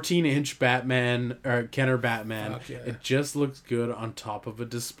 14-inch Batman, or Kenner Batman. Fuck yeah. It just looks good on top of a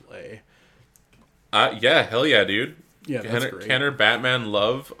display. Yeah, hell yeah, dude. Yeah, that's great. Kenner Batman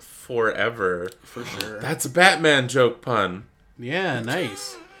love forever. For sure. That's a Batman joke pun. Yeah,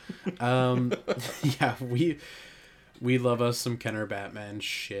 nice. Yeah, we love us some Kenner Batman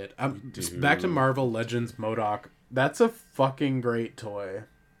shit. Back to Marvel Legends MODOK. That's a fucking great toy.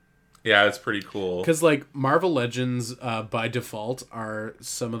 Yeah, it's pretty cool. Because, like, Marvel Legends, by default, are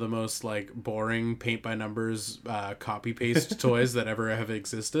some of the most, like, boring paint-by-numbers, copy-paste toys that ever have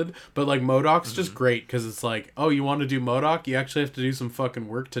existed. But, like, MODOK's just great, because it's like, oh, you want to do MODOK? You actually have to do some fucking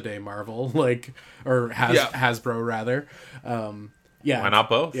work today, Marvel. Like, or Hasbro, rather. Yeah. Why not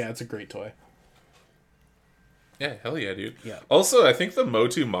both? Yeah, it's a great toy. Yeah, hell yeah, dude. Yeah. Also, I think the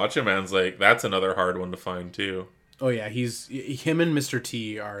Motu Macho Man's, like, that's another hard one to find, too. Oh, yeah, him and Mr.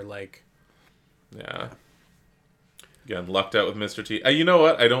 T are, like... Yeah. Again, lucked out with Mr. T. You know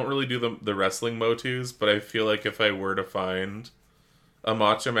what? I don't really do the wrestling Motus, but I feel like if I were to find a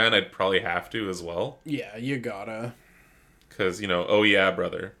Macho Man, I'd probably have to as well. Yeah, you gotta. Because, oh yeah,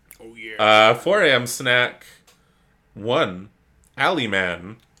 brother. Oh, yeah. 4 a.m. snack 1, Alley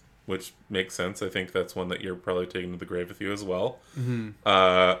Man, which makes sense. I think that's one that you're probably taking to the grave with you as well. Mm-hmm.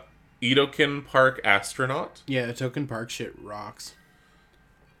 Edokin Park Astronaut. Yeah, Token Park shit rocks.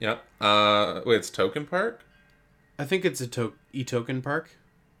 Yep. Wait, it's Token Park? I think it's a E-Token Park.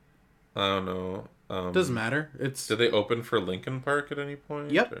 I don't know. Doesn't matter. It's... Did they open for Lincoln Park at any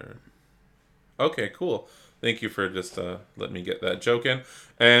point? Yep. Or... Okay, cool. Thank you for just letting me get that joke in.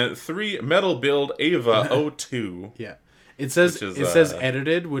 And 3, Metal Build Ava 02. Yeah. It says Which is,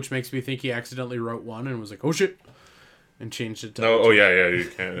 edited, which makes me think he accidentally wrote 1 and was like, oh shit, and changed it to... Oh yeah, you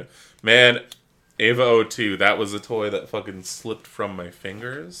can. Man, Ava 02, that was a toy that fucking slipped from my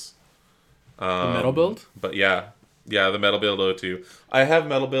fingers. The Metal Build? But yeah, the Metal Build 02. I have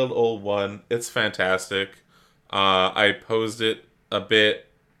Metal Build 01. It's fantastic. I posed it a bit.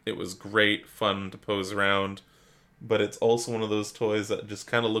 It was great fun to pose around. But it's also one of those toys that just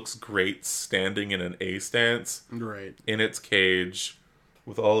kind of looks great standing in an A stance. Right. In its cage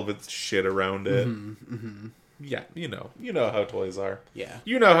with all of its shit around it. Mm-hmm. Yeah, you know how toys are. Yeah.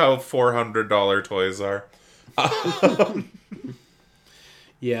 You know how $400 toys are.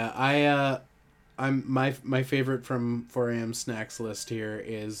 Yeah, I'm my favorite from 4am snacks list here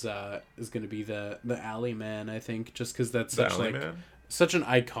is going to be the Alley Man. I think just because that's The such Alley like Man? such an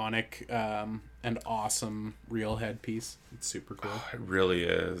iconic and awesome real headpiece. It's super cool. Oh, it really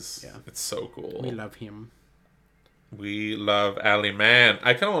is. Yeah. It's so cool. We love him. We love Alley Man.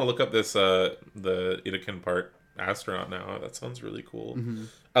 I kind of want to look up this the Itaken Park astronaut now. That sounds really cool. Mm-hmm.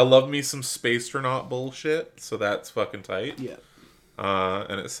 I love me some spacetronaut bullshit, so that's fucking tight. Yeah.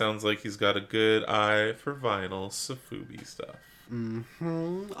 And it sounds like he's got a good eye for vinyl Safubi stuff.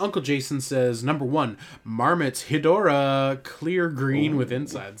 Uncle Jason says number 1, Marmot's Hidora clear green with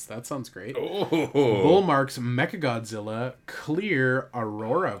insides. That sounds great. Oh, Bullmark's Mechagodzilla clear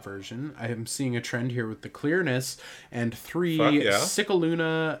Aurora version. I am seeing a trend here with the clearness. And 3, Fuck yeah.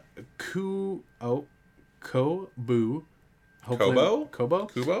 Sickaluna Kobu. Hopefully-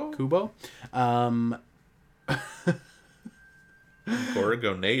 Kubo.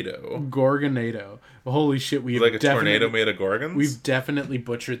 Gorgonado. Holy shit, we have Like a tornado made of gorgons? We've definitely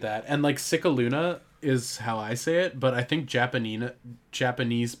butchered that. And like Sickaluna is how I say it, but I think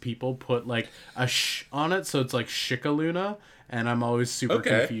Japanese people put like a sh on it, so it's like Shikaluna, and I'm always super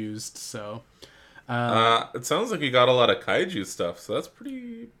confused. So it sounds like you got a lot of kaiju stuff, so that's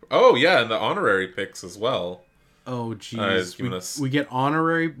pretty... Oh, yeah, and the honorary picks as well. oh jeez, giving us- we get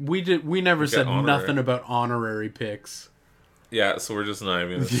honorary. We never said honorary. nothing about honorary picks. Yeah, so we're just not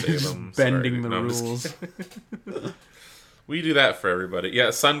even going to say Just them. bending Sorry. the No, I'm just rules. kidding. We do that for everybody. Yeah,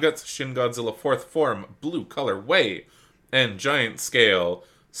 Sun Guts Shin Godzilla 4th Form, blue color way, and giant scale,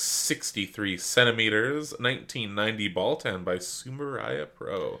 63 centimeters, 1990 Baltan by Sumeraya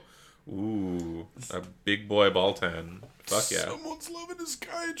Pro. Ooh, a big boy Baltan. Fuck yeah. Someone's loving his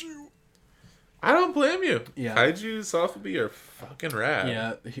kaiju. I don't blame you. Yeah. Kaiju Sofubi are fucking rad.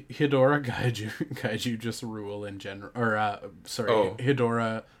 Yeah, Hidora kaiju just rule in general. Or Oh.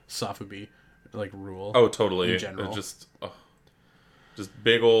 Hidora Sofubi like rule. Oh, totally. In general. Just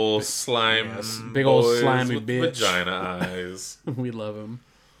big old slime. yes, big old boys slimy with bitch. vagina eyes. We love him.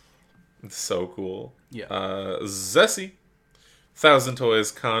 It's so cool. Yeah. Zessie. Thousand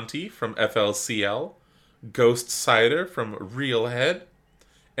Toys Conti from FLCL. Ghost Cider from Real Head.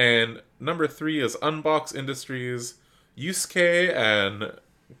 And number 3 is Unbox Industries, Yusuke and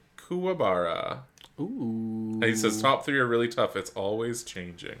Kuwabara. Ooh. And he says top 3 are really tough. It's always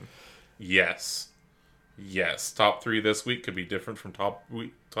changing. Yes. Top 3 this week could be different from top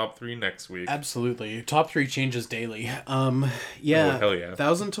 3 next week. Absolutely. Top 3 changes daily. Yeah. Oh, hell yeah.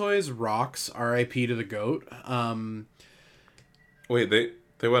 Thousand Toys rocks. R.I.P. to the goat. Wait,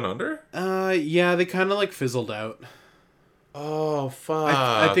 they went under? Yeah, they kind of like fizzled out. Oh fuck!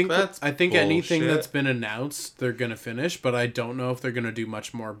 I think that's anything bullshit. that's been announced, they're gonna finish, but I don't know if they're gonna do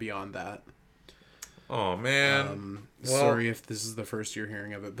much more beyond that. Oh man. Sorry if this is the first you're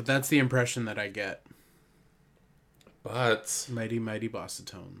hearing of it, but that's the impression that I get. But Mighty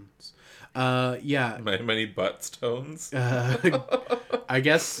Bossatones. Yeah. many butt stones. I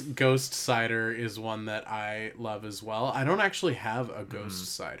guess Ghost Cider is one that I love as well. I don't actually have a Ghost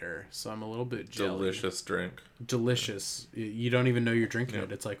Cider, so I'm a little bit jelly. Delicious drink. Delicious. You don't even know you're drinking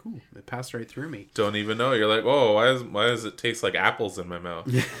it. It's like, ooh, it passed right through me. Don't even know. You're like, oh, why does it taste like apples in my mouth?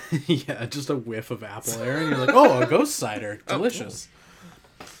 Yeah, just a whiff of apple air, and you're like, oh, a Ghost Cider. Delicious.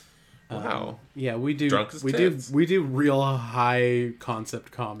 Wow. Yeah, we do. Drunk as we tits. do real high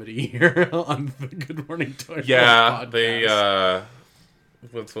concept comedy here on the Good Morning Toy Yeah, podcast. they.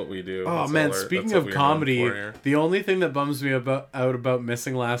 That's what we do. Oh That's man, all our- speaking that's what of we're known comedy, for here. the only thing that bums me about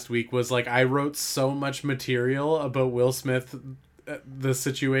missing last week was like I wrote so much material about Will Smith, the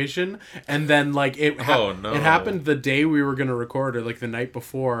situation, and then like it no. it happened the day we were gonna record, or like the night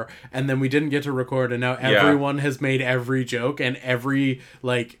before, and then we didn't get to record, and now everyone has made every joke and every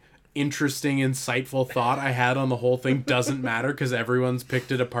like interesting, insightful thought I had on the whole thing doesn't matter because everyone's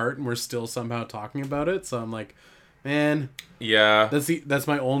picked it apart and we're still somehow talking about it. So I'm like, man, Yeah. that's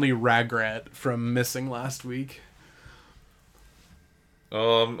my only regret from missing last week.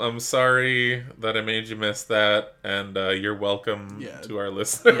 I'm sorry that I made you miss that, and you're welcome Yeah. to our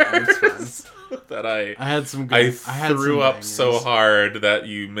listeners. Yeah, it's that I had some good. I had threw some up so bangers. hard that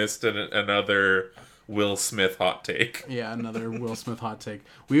you missed another Will Smith hot take. Yeah, another Will Smith hot take.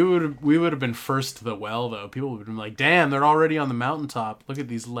 We would have been first to the well though. People would have been like, "Damn, they're already on the mountaintop. Look at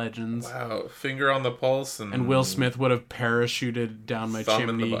these legends." Wow, finger on the pulse, And Will Smith would have parachuted down my Thumb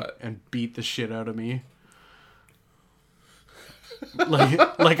in the chimney butt. and beat the shit out of me.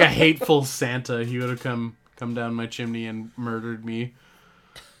 like a hateful Santa, he would have come down my chimney and murdered me.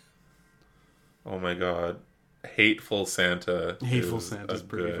 Oh my god, hateful Santa. Hateful is Santa's a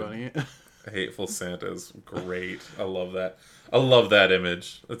pretty good- funny. Hateful Santa is great. I love that. I love that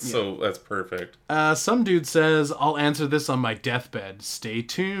image. That's perfect. Some dude says, I'll answer this on my deathbed. Stay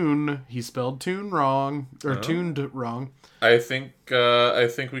tuned. He spelled tune wrong. Or tuned wrong. I think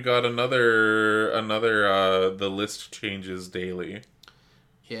we got another the list changes daily.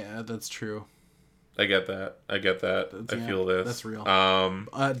 Yeah, that's true. I get that. I feel this. That's real.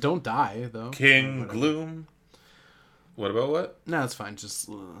 Don't die though. King Gloom. What about what? No, it's fine. Just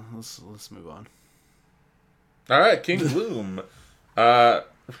let's move on. All right, King Gloom.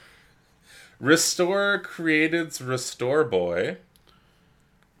 Restore Created's Restore Boy.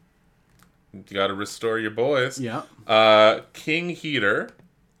 You gotta restore your boys. Yeah. King Heater.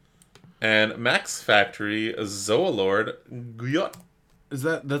 And Max Factory Zoalord Gyot.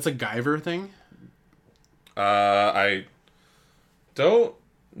 That's a Guyver thing? I don't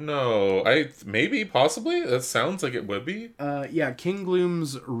know. Maybe, possibly. That sounds like it would be. Yeah, King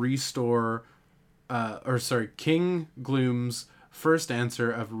Gloom's King Gloom's first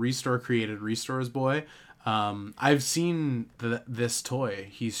answer of Restore Created Restore's Boy. I've seen this toy.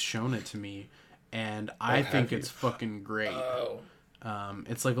 He's shown it to me, and I think it's fucking great. Oh.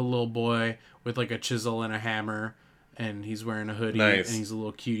 It's like a little boy with like a chisel and a hammer, and he's wearing a hoodie, Nice. and he's a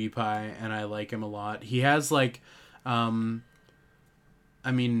little cutie pie, and I like him a lot. He has like, when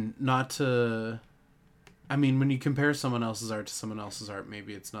you compare someone else's art to someone else's art,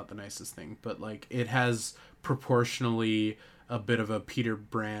 maybe it's not the nicest thing, but like it has proportionally a bit of a Peter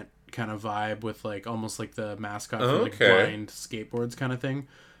Brandt kind of vibe with like almost like the mascot for like blind skateboards kind of thing.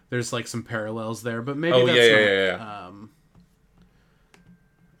 There's like some parallels there, but maybe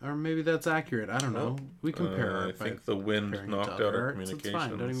or maybe that's accurate. I don't know. We compare. I think the wind knocked out our communications. So it's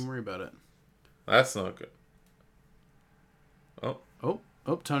fine. Don't even worry about it. That's not good. Oh!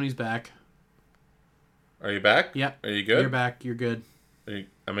 Tony's back. Are you back? Yeah. Are you good? You're back. You're good.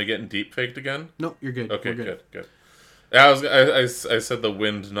 Am I getting deep faked again? No, you're good. Okay, We're good. Yeah, I said the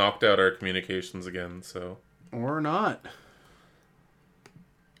wind knocked out our communications again, so. Or not.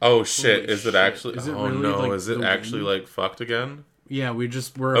 Oh shit! Holy Is it shit. actually? Is it oh really, no! like, Is it the actually wind? like fucked again? Yeah, we're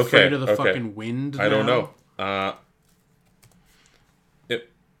afraid of the Okay. fucking wind. I don't now. know.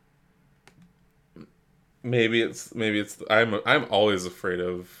 Maybe it's. I'm always afraid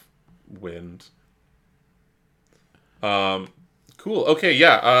of wind. Cool. Okay.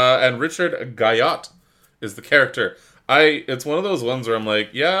 Yeah. And Richard Guyot is the character. It's one of those ones where I'm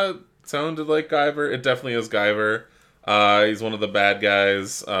like, yeah, it sounded like Guyver. It definitely is Guyver. He's one of the bad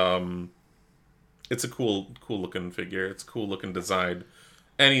guys. It's a cool looking figure. It's a cool looking design.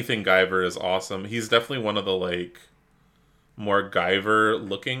 Anything Guyver is awesome. He's definitely one of the like more Guyver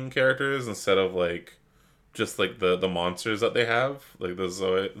looking characters instead of like just like the monsters that they have, like the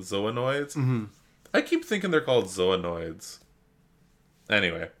Zoanoids. Mm-hmm. I keep thinking they're called Zoanoids.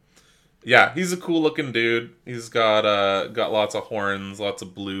 Anyway, yeah, he's a cool looking dude. He's got lots of horns, lots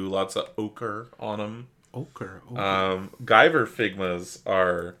of blue, lots of ochre on him. Ochre. Guyver Figmas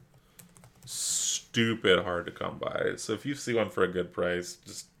are stupid hard to come by. So if you see one for a good price,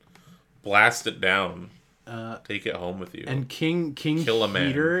 just blast it down. Take it home with you. And King Kill a man.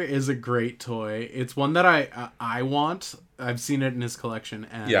 Heater is a great toy. It's one that I want. I've seen it in his collection,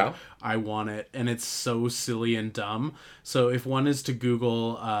 and Yeah. I want it. And it's so silly and dumb. So if one is to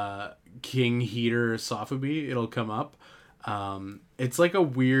Google King Heater Sofubi, it'll come up. It's like a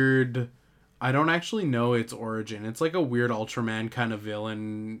weird. I don't actually know its origin. It's like a weird Ultraman kind of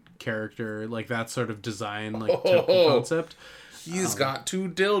villain character, like that sort of design, like typical concept. He's got two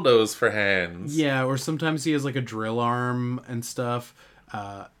dildos for hands. Yeah, or sometimes he has like a drill arm and stuff.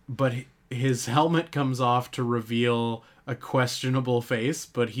 But his helmet comes off to reveal a questionable face,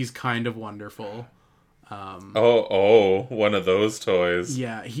 but he's kind of wonderful. One of those toys.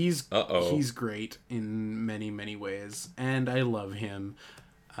 Yeah, he's great in many, many ways, and I love him.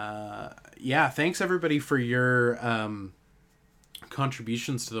 Yeah, thanks everybody for your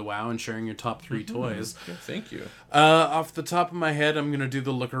contributions to the WoW and sharing your top 3 toys. Yeah, thank you. Off the top of my head, I'm gonna do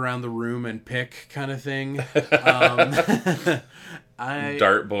the look around the room and pick kind of thing.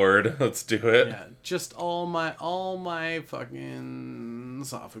 Dartboard, let's do it. Yeah, just all my fucking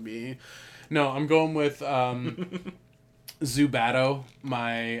Sofubi. No, I'm going with Zubato.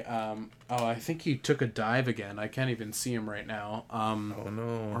 I think he took a dive again. I can't even see him right now. Oh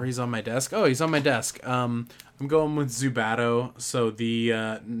no. Or he's on my desk. Oh, he's on my desk. I'm going with Zubato. So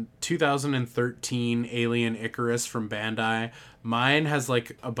the 2013 Alien Icarus from Bandai. Mine has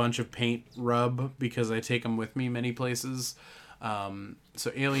like a bunch of paint rub because I take them with me many places.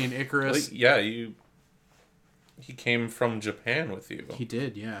 So Alien Icarus. Yeah, he came from Japan with you. He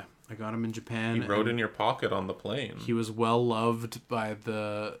did, yeah. I got him in Japan. He rode in your pocket on the plane. He was well loved by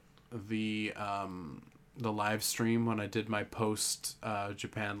the live stream when I did my post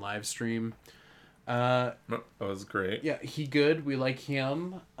Japan live stream. That was great. Yeah, he good. We like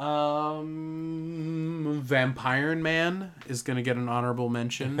him. Vampire Man is gonna get an honorable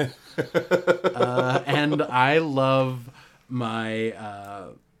mention. And I love my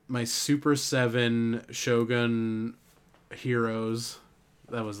my Super 7 Shogun heroes.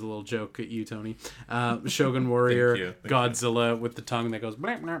 That was a little joke at you, Tony. Shogun Warrior, Thank you. Godzilla with the tongue that goes.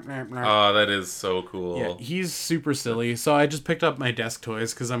 Blah, blah, blah, blah. Oh, that is so cool. Yeah, he's super silly. So I just picked up my desk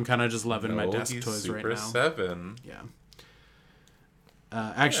toys because I'm kind of just loving my desk he's toys right Super now. 7. Yeah.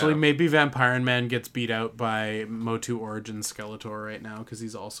 Actually, maybe Vampire Man gets beat out by Motu Origin Skeletor right now because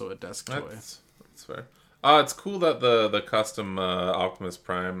he's also a desk toy. That's fair. It's cool that the custom Optimus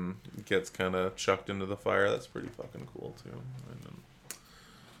Prime gets kind of chucked into the fire. That's pretty fucking cool too. And then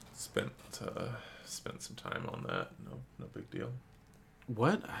spent some time on that. No big deal.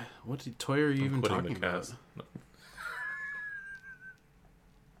 What toy are you even Quitting talking the about? cast. No.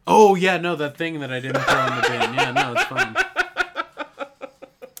 Oh yeah, no, that thing that I didn't throw in the bin. Yeah, no, it's fine.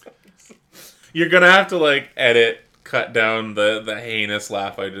 You're gonna have to cut down the heinous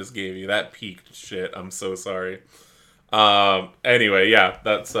laugh I just gave you. That peaked shit. I'm so sorry. Anyway, yeah,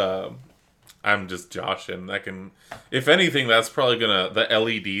 that's I'm just joshing. That can, if anything, that's probably the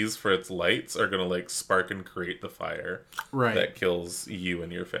LEDs for its lights are gonna spark and create the fire that kills you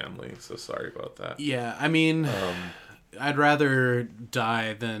and your family. So sorry about that. Yeah, I mean, I'd rather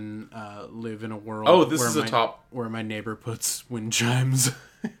die than live in a world. Oh, this is a top where my neighbor puts wind chimes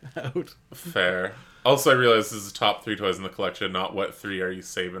out. Fair. Also, I realize this is the top 3 toys in the collection, not what 3 are you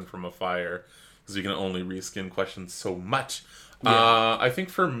saving from a fire, because you can only reskin questions so much. Yeah. I think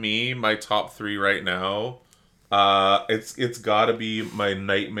for me, my top 3 right now, it's gotta be my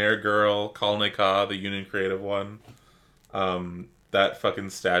Nightmare Girl, Kalnika, the Union Creative one. That fucking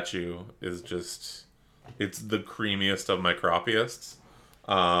statue is just, it's the creamiest of my croppiest.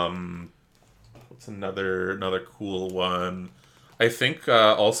 What's another cool one? I think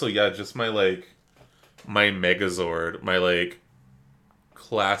also, yeah, just my Megazord, my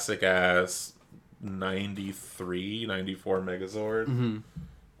classic ass 93, 94 Megazord.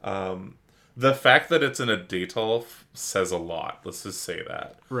 Mm-hmm. The fact that it's in a Detolf says a lot. Let's just say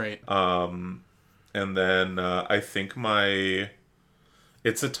that. Right. And then I think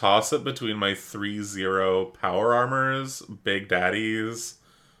it's a toss up between my 3-0 Power Armors, Big Daddies,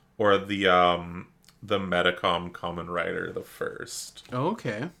 or the Metacom Common Rider, the first. Oh,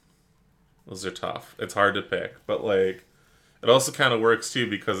 okay. Those are tough. It's hard to pick, but it also kind of works too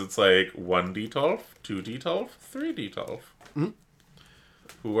because it's 1 Detolf, 2 Detolf, 3 Detolf. Mm-hmm.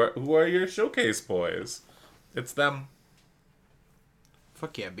 Who are your showcase boys? It's them.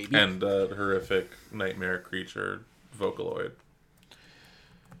 Fuck yeah, baby. And horrific nightmare creature Vocaloid.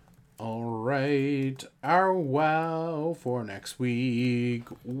 All right, our wow for next week.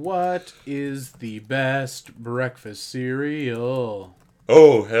 What is the best breakfast cereal?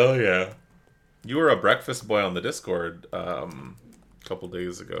 Oh, hell yeah. You were a breakfast boy on the Discord a couple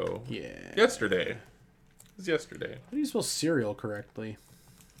days ago. Yeah. Yesterday. It was yesterday. How do you spell cereal correctly?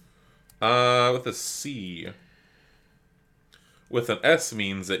 With a C. With an S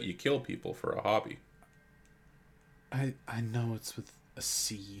means that you kill people for a hobby. I know it's with a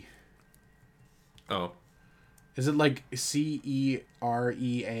C. Oh. Is it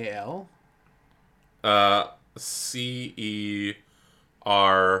CEREAL? CER.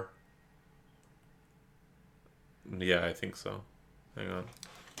 Yeah, I think so. Hang on.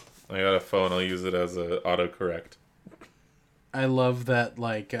 I got a phone. I'll use it as a autocorrect. I love that,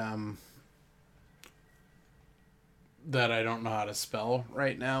 that I don't know how to spell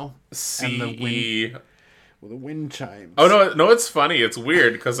right now. CE. With the wind chimes. Oh, no, it's funny. It's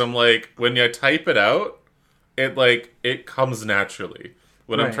weird because I'm when you type it out, it comes naturally.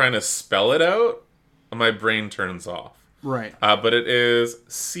 When I'm trying to spell it out, my brain turns off. Right. But it is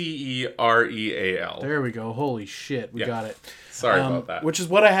CEREAL. There we go. Holy shit. We got it. Sorry about that. Which is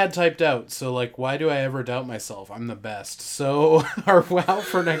what I had typed out. So, why do I ever doubt myself? I'm the best. So, our wow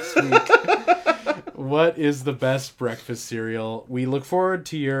for next week. What is the best breakfast cereal? We look forward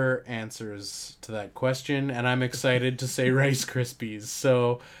to your answers to that question, and I'm excited to say Rice Krispies.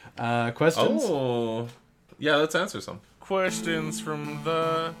 So, questions? Oh, yeah, let's answer some. Questions from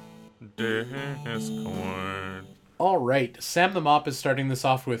the Discord. All right, Sam the Mop is starting this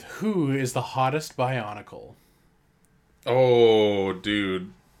off with, who is the hottest Bionicle? Oh,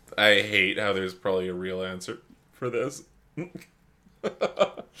 dude. I hate how there's probably a real answer for this.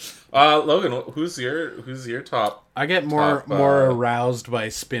 Logan, who's your top? I get more aroused by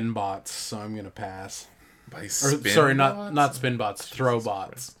spin bots, so I'm gonna pass. By spin sorry, bots? not spin bots, throw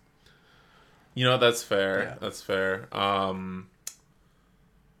bots. You know, that's fair. Yeah. That's fair.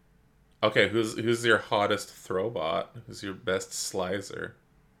 Okay, who's your hottest throwbot? Who's your best slicer?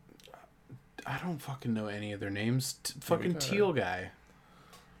 I don't fucking know any of their names. Fucking Teal guy.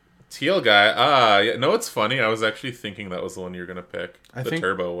 Teal guy. Ah, yeah. No, it's funny. I was actually thinking that was the one you were gonna pick. The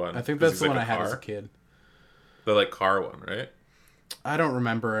turbo one. I think that's the one I had as a kid. The like car one, right? I don't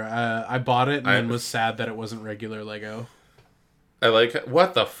remember. I bought it and then was sad that it wasn't regular Lego. I like...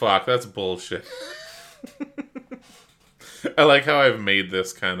 What the fuck? That's bullshit. I like how I've made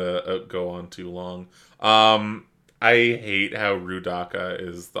this kind of go on too long. I hate how Rudaka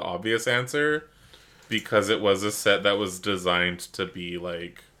is the obvious answer, because it was a set that was designed to be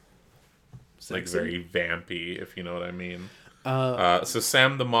like very vampy, if you know what I mean. So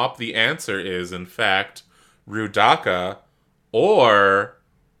Sam the Mop, the answer is in fact Rudaka, or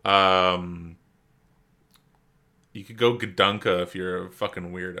you could go Gdunka if you're a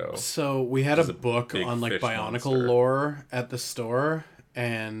fucking weirdo. So we had a book on like Bionicle lore at the store,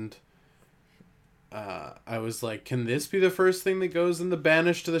 and I was like, can this be the first thing that goes in the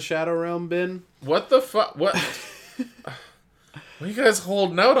Banished to the Shadow Realm bin? What the fuck? What? What are you guys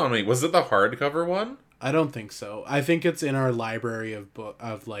holding out on me? Was it the hardcover one? I don't think so. I think it's in our library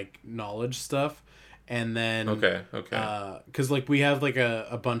of like knowledge stuff. And then okay, because like we have like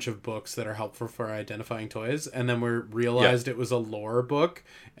a bunch of books that are helpful for identifying toys, and then we realized it was a lore book,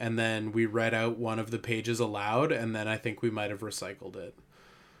 and then we read out one of the pages aloud, and then I think we might have recycled it.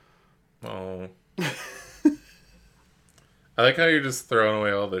 Oh, I like how you're just throwing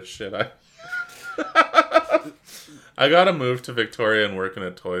away all this shit. I gotta move to Victoria and working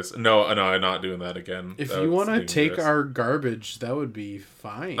at Toys. No, I'm not doing that again. If you want to take our garbage, that would be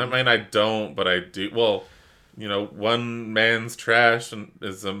fine. I mean, I don't, but I do. Well, you know, one man's trash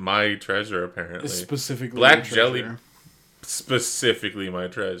is my treasure, apparently. Specifically Black Jelly, specifically my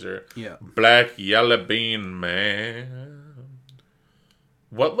treasure. Yeah. Black Yellow Bean Man.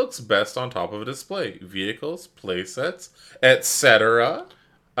 What looks best on top of a display? Vehicles, playsets, etc.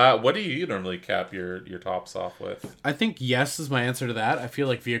 What do you normally cap your tops off with? I think yes is my answer to that. I feel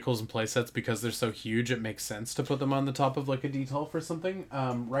like vehicles and playsets, because they're so huge, it makes sense to put them on the top of like a detail for something.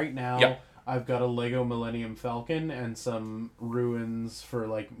 Right now, I've got a Lego Millennium Falcon and some ruins for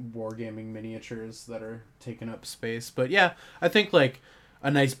like wargaming miniatures that are taking up space. But yeah, I think like a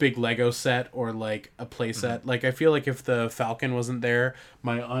nice big Lego set or like a playset. Mm-hmm. Like I feel like if the Falcon wasn't there,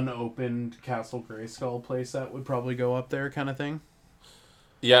 my unopened Castle Grayskull playset would probably go up there, kind of thing.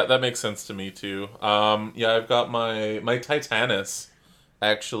 Yeah, that makes sense to me too. Yeah, I've got my Titanus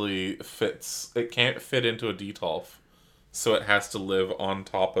actually fits. It can't fit into a Detolf, so it has to live on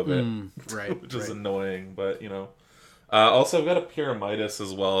top of it, right? Which is annoying, but you know. Also, I've got a Pyramidas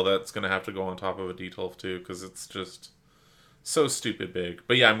as well that's gonna have to go on top of a Detolf too, because it's just so stupid big.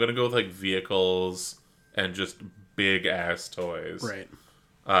 But yeah, I'm gonna go with like vehicles and just big ass toys, right?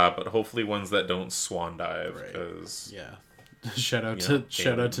 But hopefully ones that don't swan dive, because yeah. Shout out to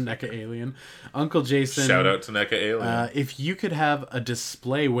NECA Alien. Uncle Jason. Shout out to NECA Alien. If you could have a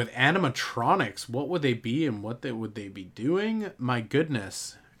display with animatronics, what would they be and would they be doing? My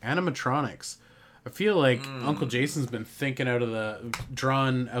goodness, animatronics. I feel like Uncle Jason's been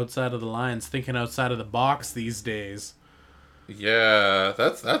drawing outside of the lines, thinking outside of the box these days. Yeah,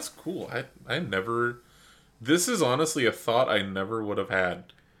 that's cool. I never. This is honestly a thought I never would have had.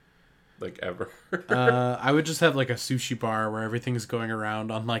 Like ever. I would just have like a sushi bar where everything's going around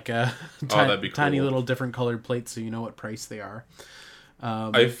on like a that'd be cool. Tiny little different colored plates, so you know what price they are.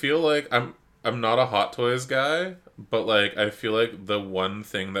 I feel like I'm not a Hot Toys guy, but like I feel like the one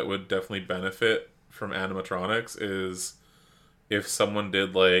thing that would definitely benefit from animatronics is if someone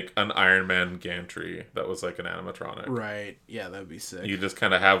did like an Iron Man gantry that was like an animatronic. Right. Yeah, that'd be sick. You just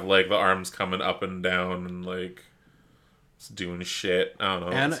kind of have like the arms coming up and down and like doing shit. I don't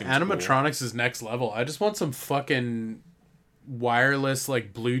know. Animatronics cool. is next level. I just want some fucking wireless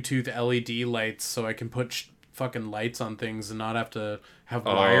like Bluetooth LED lights so I can put fucking lights on things and not have to have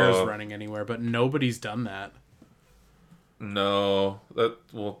wires running anywhere. But nobody's done that. No,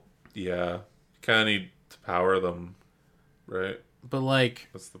 yeah, you kind of need to power them, right? But like,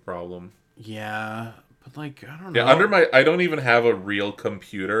 that's the problem. Yeah. But like, I don't know. Yeah, I don't even have a real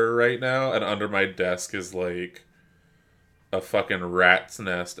computer right now, and under my desk is like a fucking rat's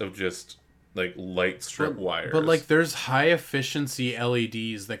nest of just like light strip wires. But like there's high efficiency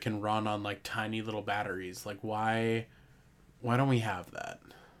LEDs that can run on like tiny little batteries. Like why don't we have that?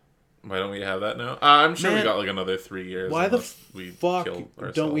 Why don't we have that now? I'm sure we got like another 3 years. Why the fuck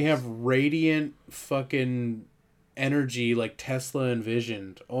don't we have radiant fucking energy like Tesla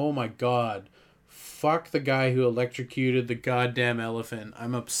envisioned? Oh my god. Fuck the guy who electrocuted the goddamn elephant.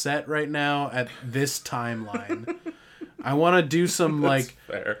 I'm upset right now at this timeline. I want to do some That's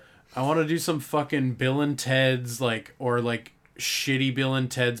fair. I want to do some fucking Bill and Ted's or shitty Bill and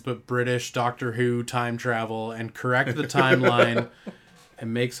Ted's but British Doctor Who time travel and correct the timeline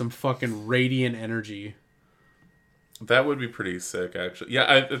and make some fucking radiant energy. That would be pretty sick, actually.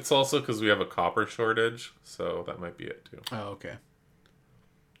 Yeah, it's also because we have a copper shortage, so that might be it too. Oh, okay.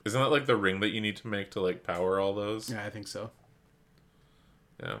 Isn't that like the ring that you need to make to like power all those? Yeah, I think so.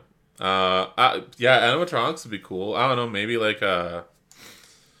 Yeah. Yeah, animatronics would be cool. I don't know, maybe like a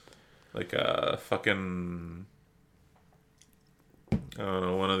fucking, I don't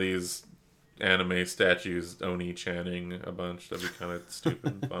know, one of these anime statues, Oni chanting a bunch. That'd be kind of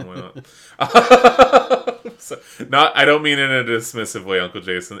stupid and fun. Why not? I don't mean in a dismissive way, Uncle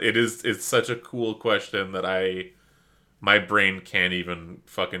Jason. It's such a cool question that my brain can't even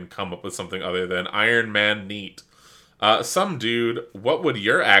fucking come up with something other than Iron Man neat. Some dude, what would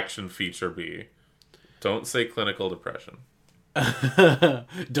your action feature be? Don't say clinical depression.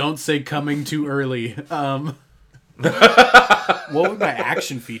 Don't say coming too early. What would my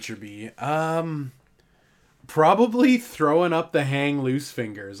action feature be? Probably throwing up the hang loose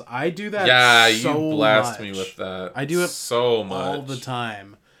fingers. I do that. Yeah, so you blast much. me with that. I do it so much all the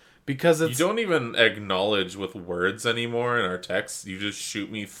time because it's you don't even acknowledge with words anymore in our texts. You just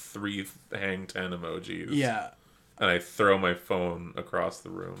shoot me 3 hang 10 emojis. Yeah, and I throw my phone across the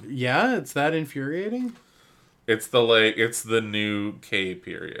room. Yeah, it's that infuriating. It's the new K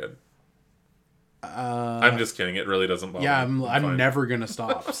period. I'm just kidding. It really doesn't bother me. I'm never gonna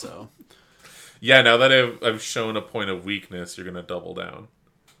stop. So yeah, now that I've shown a point of weakness, you're gonna double down.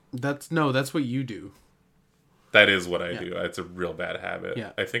 That's what you do. That is what I do. It's a real bad habit.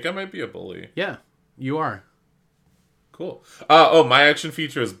 Yeah. I think I might be a bully. Yeah, you are. Cool. Oh, my action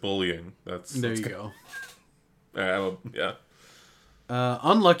feature is bullying. There you go. Yeah.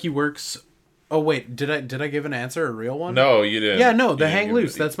 Unlucky works. Oh wait, did I give an answer, a real one? No, you didn't. Yeah, no, the hang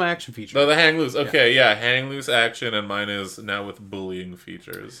loose. That's my action feature. No, the hang loose. Okay, yeah, hang loose action, and mine is now with bullying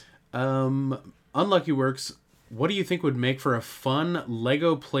features. Unlucky works. What do you think would make for a fun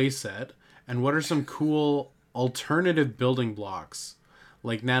Lego playset? And what are some cool alternative building blocks?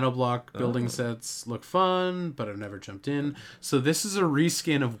 Like nanoblock building sets look fun, but I've never jumped in. So this is a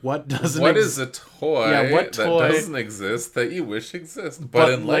reskin of what doesn't. What is a toy? Yeah, what toy that doesn't exist that you wish exists,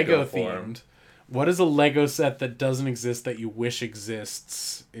 but in Lego form? Themed? What is a Lego set that doesn't exist that you wish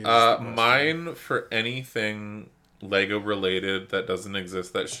exists? Mine for anything Lego related that doesn't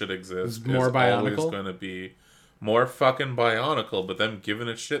exist that should exist more is Bionicle? always going to be more fucking Bionicle, but them giving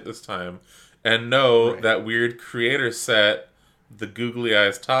it shit this time. And no, that weird creator set, the googly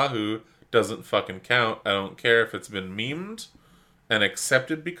eyes Tahu, doesn't fucking count. I don't care if it's been memed and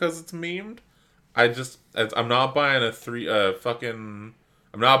accepted because it's memed. I'm not buying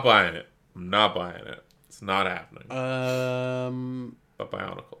I'm not buying it. I'm not buying it. It's not happening. But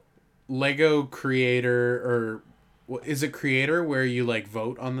Bionicle. Lego Creator, or is it Creator where you like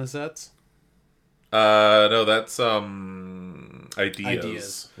vote on the sets? No, that's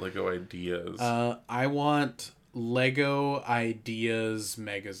ideas. Lego Ideas. I want Lego Ideas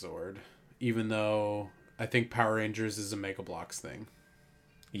Megazord, even though I think Power Rangers is a Mega Bloks thing.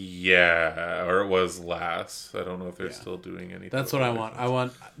 Yeah, or it was last. I don't know if they're still doing anything. That's what I want. I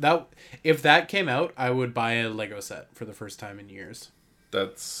want that. If that came out, I would buy a Lego set for the first time in years.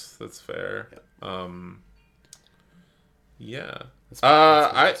 That's fair. Yep. Yeah.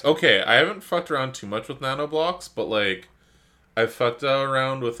 I haven't fucked around too much with nanoblocks, but like I've fucked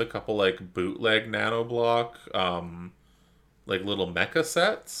around with a couple like bootleg nanoblock like little mecha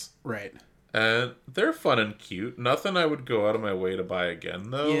sets. Right. And they're fun and cute. Nothing I would go out of my way to buy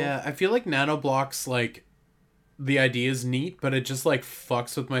again, though. Yeah, I feel like nanoblocks, like, the idea is neat, but it just, like,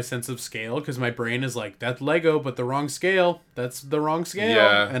 fucks with my sense of scale, because my brain is like, that's Lego, but the wrong scale. That's the wrong scale.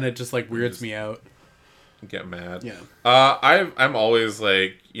 Yeah. And it just, like, weirds me out. Get mad. Yeah. I'm always,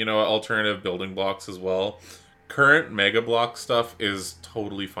 like, alternative building blocks as well. Current Mega Block stuff is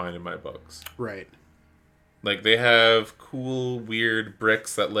totally fine in my books. Right. Like, they have cool, weird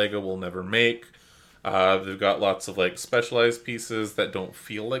bricks that Lego will never make. They've got lots of, like, specialized pieces that don't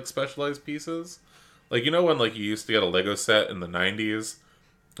feel like specialized pieces. Like, when, like, you used to get a Lego set in the 90s,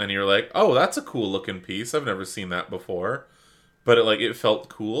 and you're like, oh, that's a cool-looking piece. I've never seen that before. But, it felt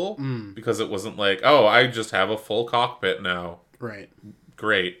cool, because it wasn't like, oh, I just have a full cockpit now. Right.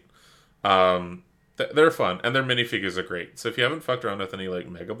 Great. They're fun, and their minifigures are great. So if you haven't fucked around with any, like,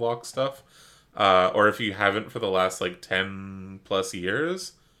 Mega Block stuff, or if you haven't for the last, like, 10 plus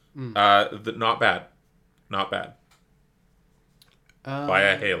years, not bad. Not bad. Buy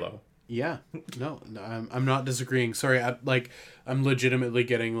a Halo. Yeah. No, I'm not disagreeing. Sorry, I'm legitimately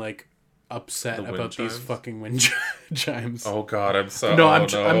getting like upset The wind about these chimes? fucking wind chimes. Oh God, I'm so. No, oh,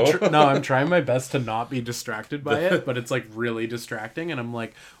 no. no, I'm trying my best to not be distracted by it, but it's like really distracting, and I'm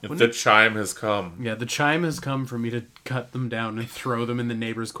like, The chime has come. yeah, the chime has come for me to cut them down and throw them in the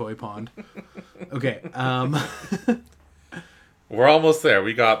neighbor's koi pond. Okay, We're almost there.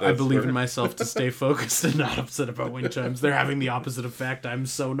 We got this. I believe in myself to stay focused and not upset about wind chimes. They're having the opposite effect. I'm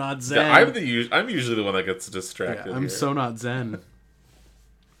so not zen. Yeah, I'm usually the one that gets distracted. Yeah, I'm here. so not zen.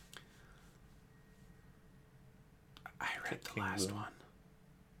 I read the last one.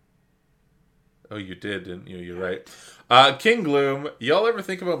 Oh, you did, didn't you? You're right. King Gloom, y'all ever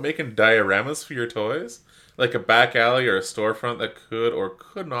think about making dioramas for your toys? Like a back alley or a storefront that could or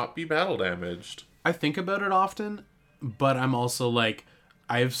could not be battle damaged? I think about it often, but I'm also like,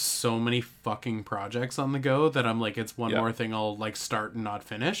 I have so many fucking projects on the go that I'm like, it's one more thing I'll like start and not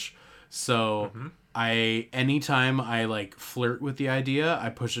finish. So anytime I like flirt with the idea, I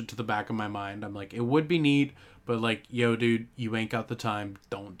push it to the back of my mind. I'm like, it would be neat, but like, yo, dude, you ain't got the time.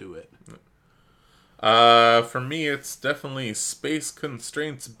 Don't do it. For me, it's definitely space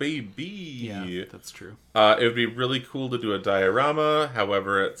constraints, baby. Yeah, that's true. It would be really cool to do a diorama.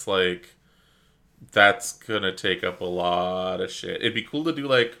 However, it's like that's gonna take up a lot of shit. It'd be cool to do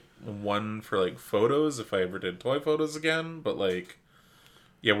like one for like photos if I ever did toy photos again. But like,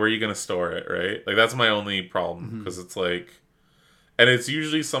 yeah, where are you gonna store it, right? Like that's my only problem because it's like, and it's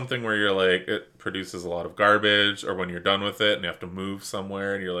usually something where you're like it produces a lot of garbage, or when you're done with it and you have to move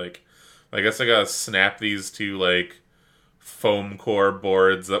somewhere, and you're like, I guess I gotta snap these two like foam core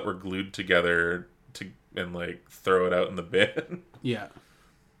boards that were glued together and like throw it out in the bin. Yeah.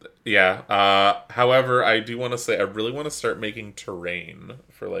 Yeah. However, I do want to say I really want to start making terrain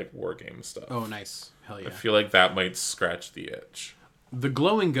for like war game stuff. Oh, nice. Hell yeah. I feel like that might scratch the itch. The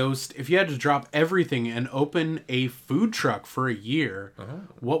Glowing Ghost, if you had to drop everything and open a food truck for a year,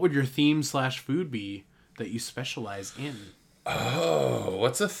 what would your theme/food be that you specialize in? Oh,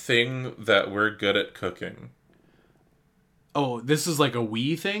 what's a thing that we're good at cooking? Oh, this is like a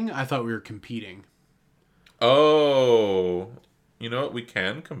we thing? I thought we were competing. Oh, you know what? We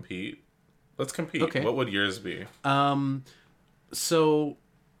can compete. Let's compete. Okay. What would yours be? So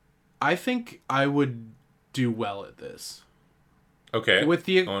I think I would do well at this. Okay. I want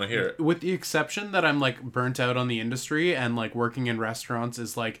to hear it. With the exception that I'm like burnt out on the industry and like working in restaurants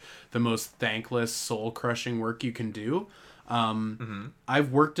is like the most thankless, soul-crushing work you can do.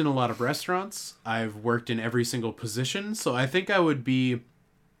 I've worked in a lot of restaurants. I've worked in every single position. So I think I would be,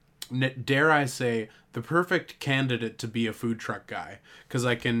 dare I say, the perfect candidate to be a food truck guy. Because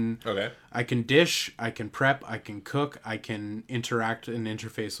I can dish, I can prep, I can cook, I can interact and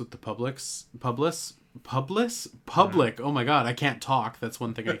interface with the public. Oh my god, I can't talk. That's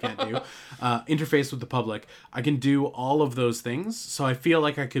one thing I can't do. Interface with the public. I can do all of those things. So I feel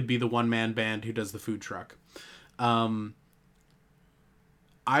like I could be the one-man band who does the food truck.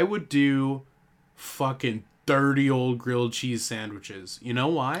 I would do fucking dirty old grilled cheese sandwiches. You know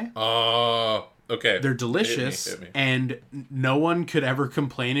why? Okay. They're delicious, Hit me. and no one could ever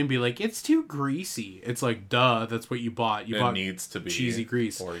complain and be like, it's too greasy. It's like, duh, that's what you bought. You bought needs to be cheesy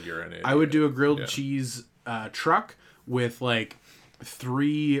grease. Or you're an idiot. I would do a grilled cheese truck with like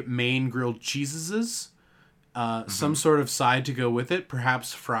 3 main grilled cheeses. Some sort of side to go with it,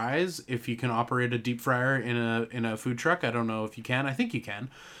 perhaps fries if you can operate a deep fryer in a food truck. I don't know if you can. I think you can.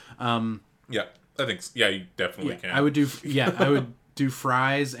 Yeah, I think so. Yeah, you definitely can. I would do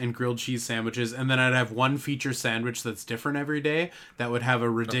fries and grilled cheese sandwiches, and then I'd have one feature sandwich that's different every day that would have a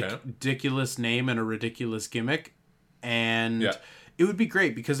ridiculous name and a ridiculous gimmick, and it would be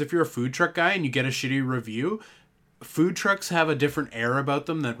great because if you're a food truck guy and you get a shitty review, food trucks have a different air about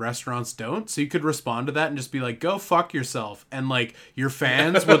them that restaurants don't, so you could respond to that and just be like, go fuck yourself, and like your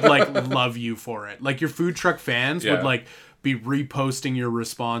fans would like love you for it. Like your food truck fans would like be reposting your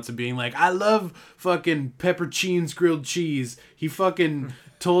response and being like, I love fucking Peppercine's grilled cheese. He fucking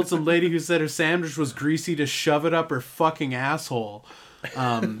told some lady who said her sandwich was greasy to shove it up her fucking asshole.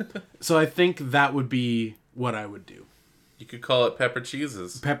 So I think that would be what I would do. You could call it Pepper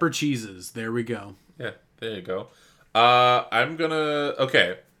Cheeses. Pepper Cheeses. There we go. Yeah, there you go.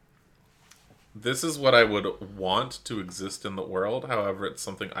 Okay. This is what I would want to exist in the world. However, it's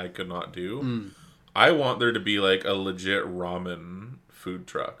something I could not do. I want there to be like a legit ramen food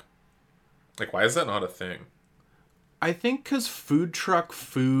truck. Like, why is that not a thing? I think because food truck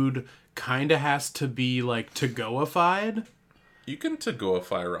food kind of has to be like to-go-ified. You can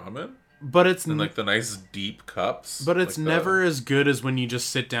to-go-ify ramen. But it's in like the nice deep cups. But it's like never as good as when you just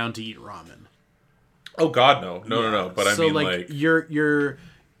sit down to eat ramen. Oh God, no. But I mean, like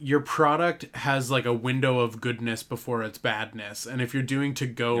your product has like a window of goodness before its badness, and if you're doing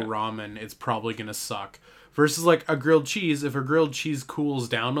to-go ramen, it's probably gonna suck. Versus like a grilled cheese, if a grilled cheese cools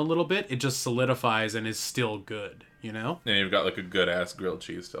down a little bit, it just solidifies and is still good, you know? And you've got like a good ass grilled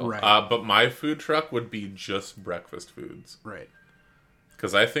cheese still. Right. But my food truck would be just breakfast foods. Right.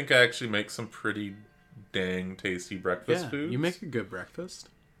 Because I think I actually make some pretty dang tasty breakfast foods. You make a good breakfast.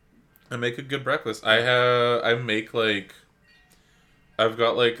 I make a good breakfast. I make like, I've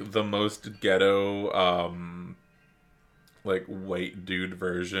got like the most ghetto, like white dude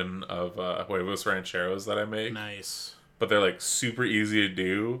version of huevos rancheros that I make. Nice. But they're like super easy to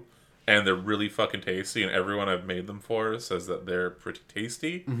do, and they're really fucking tasty, and everyone I've made them for says that they're pretty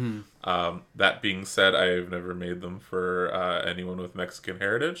tasty. Mm-hmm. That being said, I've never made them for anyone with Mexican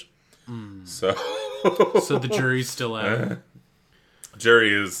heritage. So So the jury's still out.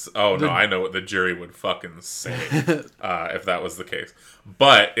 Jury is... Oh, no, I know what the jury would fucking say if that was the case.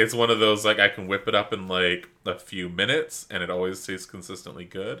 But it's one of those, like, I can whip it up in, like, a few minutes, and it always tastes consistently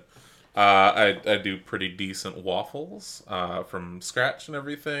good. I do pretty decent waffles from scratch and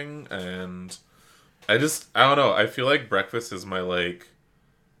everything, and I don't know, I feel like breakfast is my, like,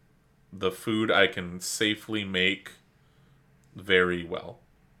 the food I can safely make very well.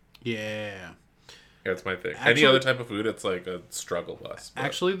 Yeah. That's my thing. Actually, any other type of food, it's like a struggle bus. But.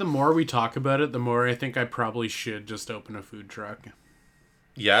 Actually, the more we talk about it, the more I think I probably should just open a food truck.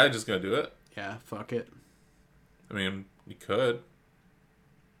 Yeah, just gonna do it. Yeah, fuck it. I mean, you could.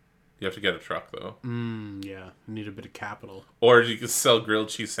 You have to get a truck, though. Yeah. I need a bit of capital. Or you could sell grilled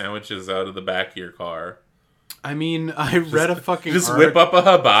cheese sandwiches out of the back of your car. I mean, I read a fucking Just whip up a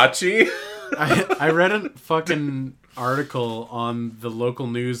hibachi. I read a fucking article on the local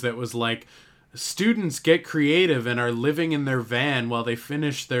news that was like, students get creative and are living in their van while they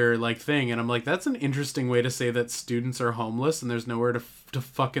finish their like thing, and I'm like, that's an interesting way to say that students are homeless and there's nowhere to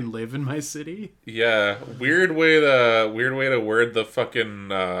fucking live in my city. Yeah, weird way to word the fucking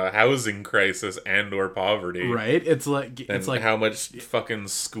housing crisis and or poverty. Right? It's like how much fucking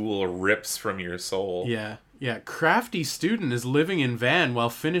school rips from your soul. Yeah. Yeah, crafty student is living in van while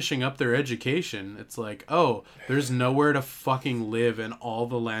finishing up their education. It's like, oh, there's nowhere to fucking live and all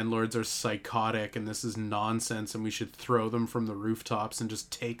the landlords are psychotic and this is nonsense and we should throw them from the rooftops and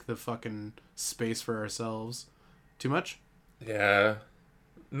just take the fucking space for ourselves. Too much? Yeah.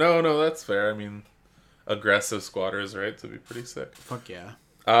 No, that's fair. I mean, aggressive squatters' rights would be pretty sick. Fuck yeah.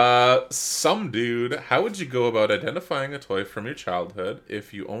 Some dude, how would you go about identifying a toy from your childhood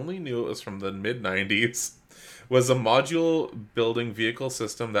if you only knew it was from the mid-90s? Was a module building vehicle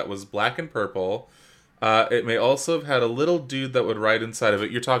system that was black and purple. It may also have had a little dude that would ride inside of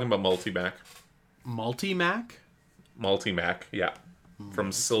it. You're talking about Multimac. Multimac? Multimac, yeah.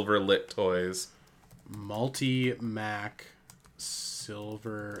 From Silver Lit Toys. Multimac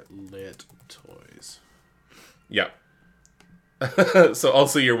Silver Lit Toys. Yeah. So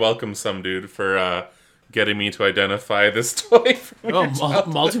also you're welcome, some dude, for getting me to identify this toy from your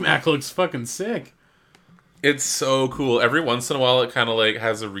childhood. Multimac looks fucking sick. It's so cool. Every once in a while, it kind of like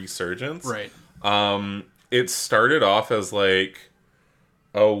has a resurgence. Right. It started off as like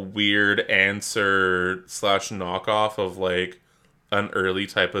a weird answer / knockoff of like an early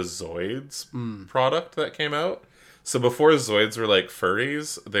type of Zoids product that came out. So before Zoids were like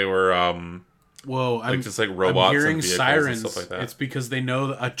furries, they were whoa, like just like robots I'm hearing and vehicles sirens. and stuff like that. It's because they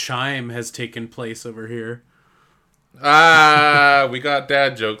know a chime has taken place over here. We got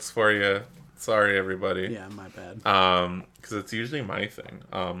dad jokes for you. Sorry, everybody. Yeah, my bad. Because it's usually my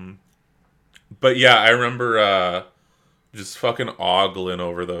thing. But yeah, I remember just fucking ogling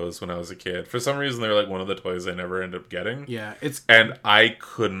over those when I was a kid. For some reason, they were like one of the toys I never ended up getting. Yeah, and I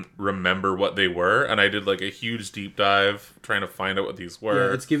couldn't remember what they were, and I did like a huge deep dive trying to find out what these were.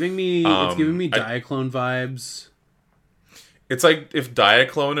 Yeah, it's giving me Diaclone vibes. It's like if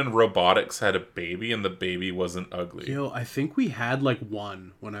Diaclone and Robotics had a baby, and the baby wasn't ugly. Yo, I think we had like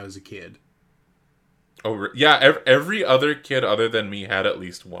one when I was a kid. Oh, yeah, every other kid other than me had at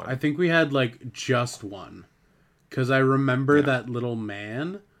least one. I think we had, like, just one. Because I remember that little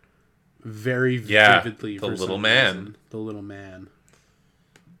man very vividly. The little man. Reason. The little man.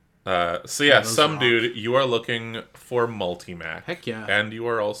 So yeah, some dude, you are looking for Multimac. Heck yeah. And you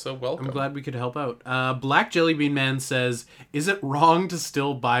are also welcome. I'm glad we could help out. Black Jellybean Man says, is it wrong to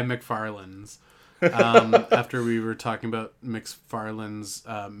still buy McFarlane's? After we were talking about McFarlane's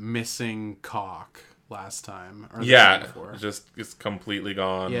missing cock last time. Or yeah, just it's completely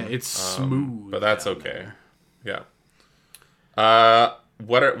gone. Yeah, it's smooth. But that's okay. There. Yeah.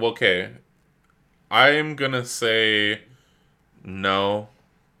 Okay. I'm gonna say no.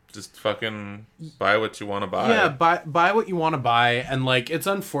 just fucking buy what you want to buy. Yeah, buy what you want to buy, and like it's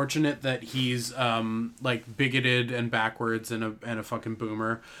unfortunate that he's like bigoted and backwards and a fucking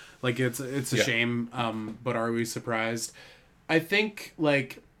boomer. Like it's a shame. But are we surprised? I think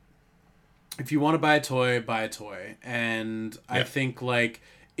like if you want to buy a toy, buy a toy, and I think like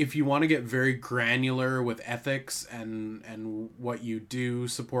if you want to get very granular with ethics and what you do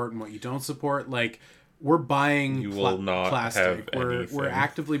support and what you don't support, like. We're buying will not plastic. have We're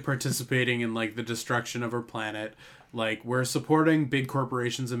actively participating in like the destruction of our planet. Like we're supporting big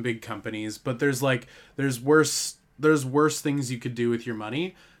corporations and big companies, but there's worse things you could do with your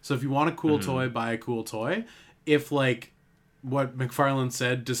money. So if you want a cool toy, buy a cool toy. If like what McFarlane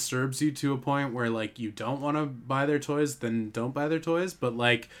said disturbs you to a point where like you don't want to buy their toys, then don't buy their toys. But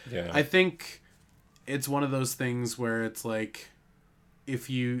like I think it's one of those things where it's like if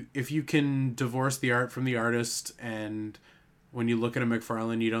you can divorce the art from the artist, and when you look at a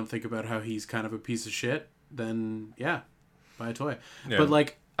McFarlane you don't think about how he's kind of a piece of shit, then buy a toy. But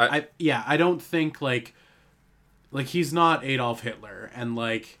like I don't think like he's not Adolf Hitler, and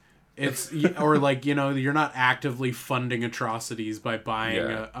like it's or like you're not actively funding atrocities by buying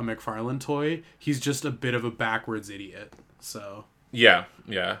a McFarlane toy. He's just a bit of a backwards idiot. So yeah,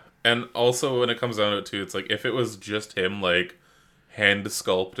 and also when it comes down to it too, it's like if it was just him like hand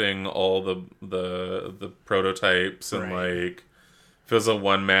sculpting all the prototypes and like if it was a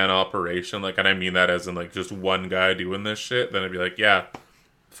one-man operation, like, and I mean that as in like just one guy doing this shit, then I'd be like, yeah,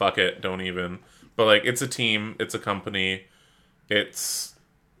 fuck it, don't even. But like it's a team, it's a company, it's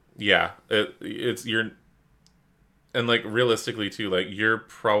you're, and like realistically too, like you're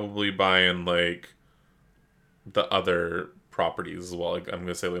probably buying like the other properties as well, like I'm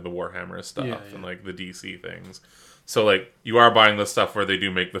gonna say like the Warhammer stuff and like the DC things. So, like, you are buying the stuff where they do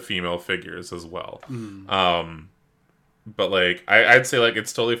make the female figures as well. But, like, I'd say, like,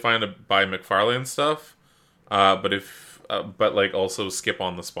 it's totally fine to buy McFarlane stuff. But, like, also skip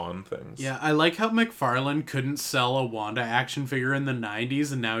on the Spawn things. Yeah, I like how McFarlane couldn't sell a Wanda action figure in the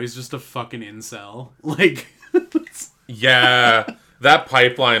 90s, and now he's just a fucking incel. Like... Yeah, that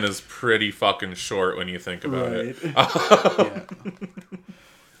pipeline is pretty fucking short when you think about it.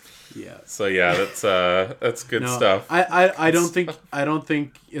 Yeah. So yeah, that's good stuff. I don't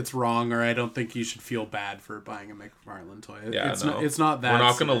think it's wrong, or I don't think you should feel bad for buying a McFarlane toy. Yeah, it's not that. We're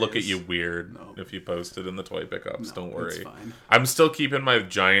not going to look at you weird if you post it in the toy pickups. No, don't worry. It's fine. I'm still keeping my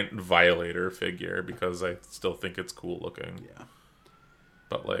giant Violator figure because I still think it's cool looking. Yeah.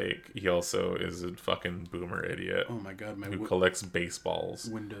 But like, he also is a fucking boomer idiot. Oh my god, who collects baseballs.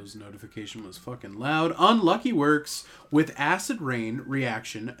 Windows notification was fucking loud. Unlucky Works with Acid Rain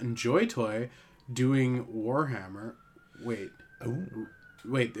reaction and Joy Toy doing Warhammer. Wait,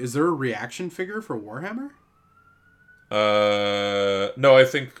 is there a reaction figure for Warhammer? No, I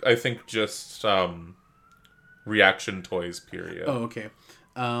think just reaction toys. Period. Oh, okay.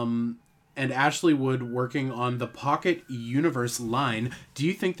 And Ashley Wood working on the Pocket Universe line. Do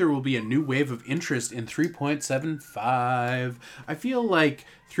you think there will be a new wave of interest in 3.75? I feel like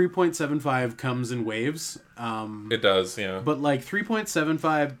 3.75 comes in waves. It does, yeah. But like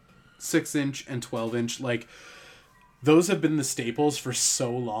 3.75, 6-inch, and 12-inch, like those have been the staples for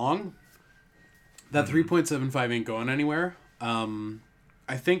so long that 3.75 ain't going anywhere.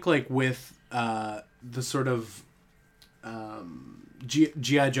 I think like with the sort of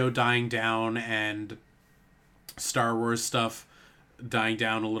G.I. Joe dying down and Star Wars stuff dying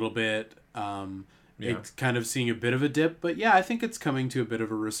down a little bit. It's kind of seeing a bit of a dip, but yeah, I think it's coming to a bit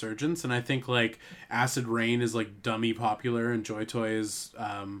of a resurgence, and I think like Acid Rain is like dummy popular, and Joy Toy is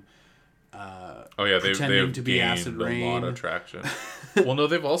they've to be gained Acid a Rain. lot of traction. Well, no,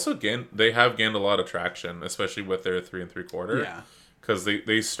 they've also gained a lot of traction, especially with their 3 3/4. Yeah, because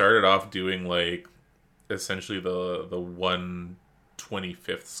they started off doing like essentially the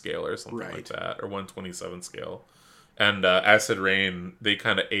 1/25th scale or something like that, or 1/27 scale, and Acid Rain, they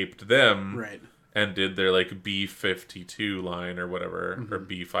kind of aped them, and did their like B52 line or whatever, or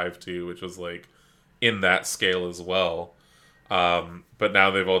B52, which was like in that scale as well. But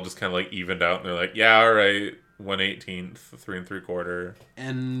now they've all just kind of like evened out, and they're like, yeah, all right, 1/18, 3 3/4.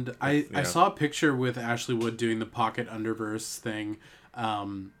 And I saw a picture with Ashley Wood doing the Pocket Underverse thing.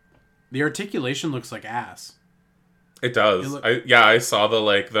 The articulation looks like ass. It does. I saw the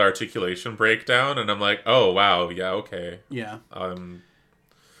articulation breakdown, and I'm like, oh wow, yeah, okay. Yeah.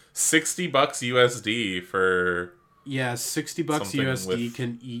 $60 USD for $60 USD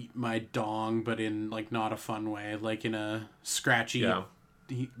can eat my dong, but in like not a fun way, like in a scratchy. Yeah.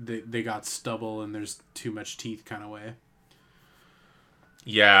 They got stubble and there's too much teeth kind of way.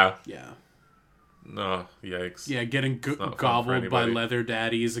 Yeah. Yeah. No, yikes. Yeah, getting not fun for gobbled by anybody. leather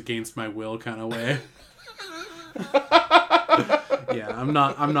daddies against my will kind of way. Yeah, I'm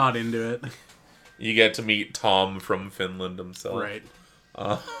not into it. You get to meet Tom from Finland himself. Right.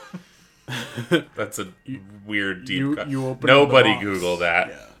 That's a weird deep you cut. open Nobody the box. Google that.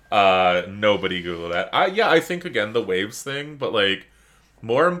 Yeah. Nobody Google that. I think again the waves thing, but like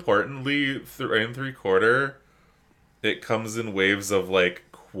more importantly, 3 3/4, it comes in waves of like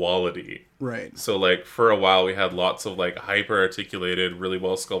quality. Right. So like for a while we had lots of like hyper articulated, really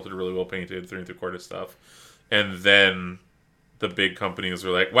well sculpted, really well painted 3 3/4 stuff, and then the big companies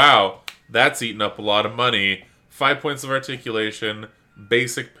were like, "Wow, that's eating up a lot of money. 5 points of articulation,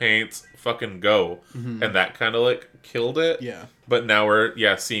 basic paints, fucking go," and that kind of like killed it. Yeah. But now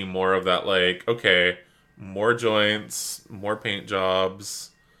we're seeing more of that. Like, okay, more joints, more paint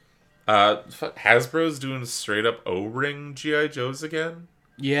jobs. Hasbro's doing straight up O-ring GI Joes again.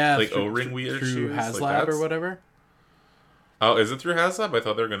 Yeah. Like O-ring weird through shoes, HasLab like or whatever. Oh, is it through HasLab? I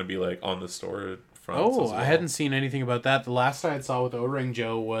thought they were going to be like on the store front. Oh, I hadn't seen anything about that. The last I saw with O-ring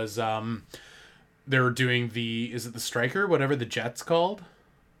Joe was they were doing is it the Striker, whatever the jet's called?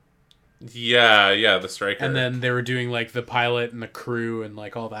 Yeah, the Striker. And then they were doing like the pilot and the crew and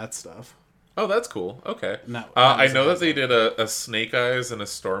like all that stuff. Oh, that's cool. Okay. No, I know that they did a Snake Eyes and a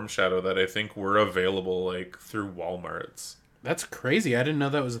Storm Shadow that I think were available like through Walmart's. That's crazy. I didn't know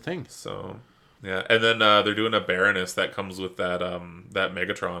that was a thing. So, yeah. And then they're doing a Baroness that comes with that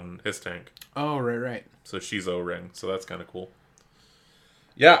Megatron his tank. Oh, right. So she's O-ring. So that's kind of cool.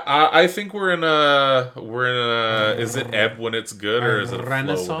 Yeah, I think we're in a is it ebb when it's good or is it a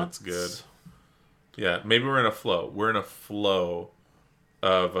flow when it's good? Yeah, maybe we're in a flow. We're in a flow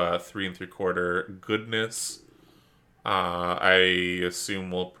of 3 3/4 goodness. I assume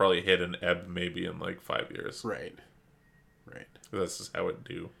we'll probably hit an ebb maybe in like 5 years. Right. That's just how it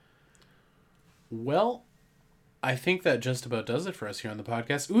do. Well, I think that just about does it for us here on the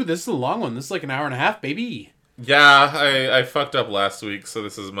podcast. Ooh, this is a long one. This is like an hour and a half, baby. Yeah, I fucked up last week, so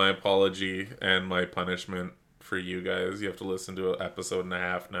this is my apology and my punishment for you guys. You have to listen to an episode and a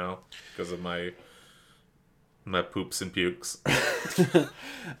half now because of my poops and pukes.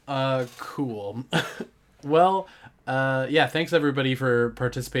 Cool. Well, yeah, thanks everybody for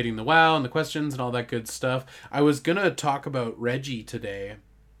participating in the WoW and the questions and all that good stuff. I was gonna talk about Reggie today,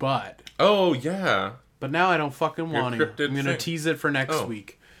 but Oh, yeah. now I don't fucking want to. cryptid I'm gonna thing. tease it for next Oh.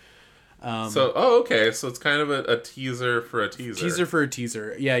 week. Okay. So it's kind of a teaser for a teaser. Teaser for a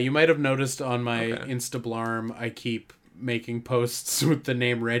teaser. Yeah, you might have noticed on my Okay. Instablarm, I keep making posts with the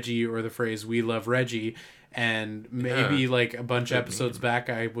name Reggie or the phrase "We love Reggie." And maybe like a bunch of episodes back,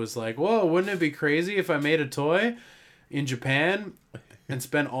 I was like, "Whoa, wouldn't it be crazy if I made a toy in Japan and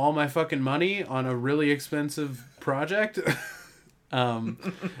spent all my fucking money on a really expensive project?"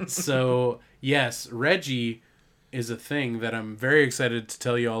 So yes, Reggie is a thing that I'm very excited to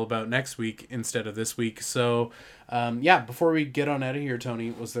tell you all about next week instead of this week. So, yeah, before we get on out of here,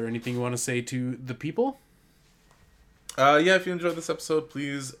 Tony, was there anything you want to say to the people? Yeah, if you enjoyed this episode,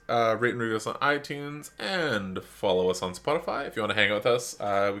 please rate and review us on iTunes and follow us on Spotify. If you want to hang out with us,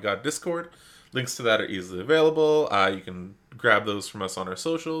 we got Discord. Links to that are easily available. You can grab those from us on our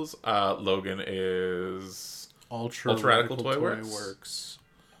socials. Logan is Ultra Radical Toy Toy Works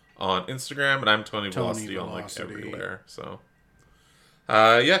on Instagram, and I'm Tony Velocity on like everywhere. So,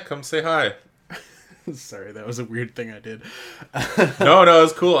 yeah, come say hi. Sorry, that was a weird thing I did. No,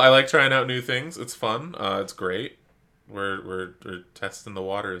 it's cool. I like trying out new things. It's fun. It's great. We're testing the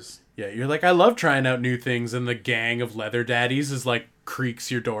waters. Yeah, you're like, I love trying out new things, and the gang of leather daddies is like creaks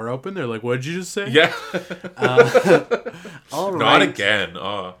your door open. They're like, "What'd you just say?" Yeah. All right. Not again.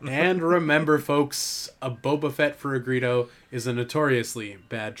 Oh. And remember, folks, a Boba Fett for a Greedo is a notoriously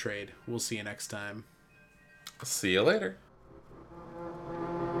bad trade. We'll see you next time. See you later.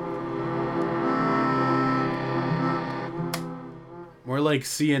 More like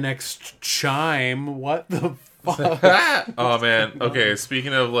see you next chime. What the fuck? Oh man. Okay,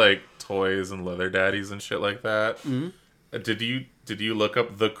 speaking of like toys and leather daddies and shit like that, did you look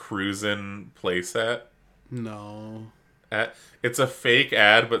up the Cruisin' playset? No. It's a fake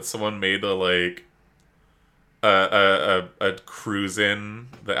ad, but someone made a like a Cruisin',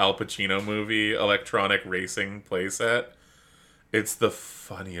 the Al Pacino movie, electronic racing playset. It's the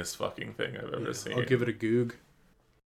funniest fucking thing I've ever seen. I'll give it a goog.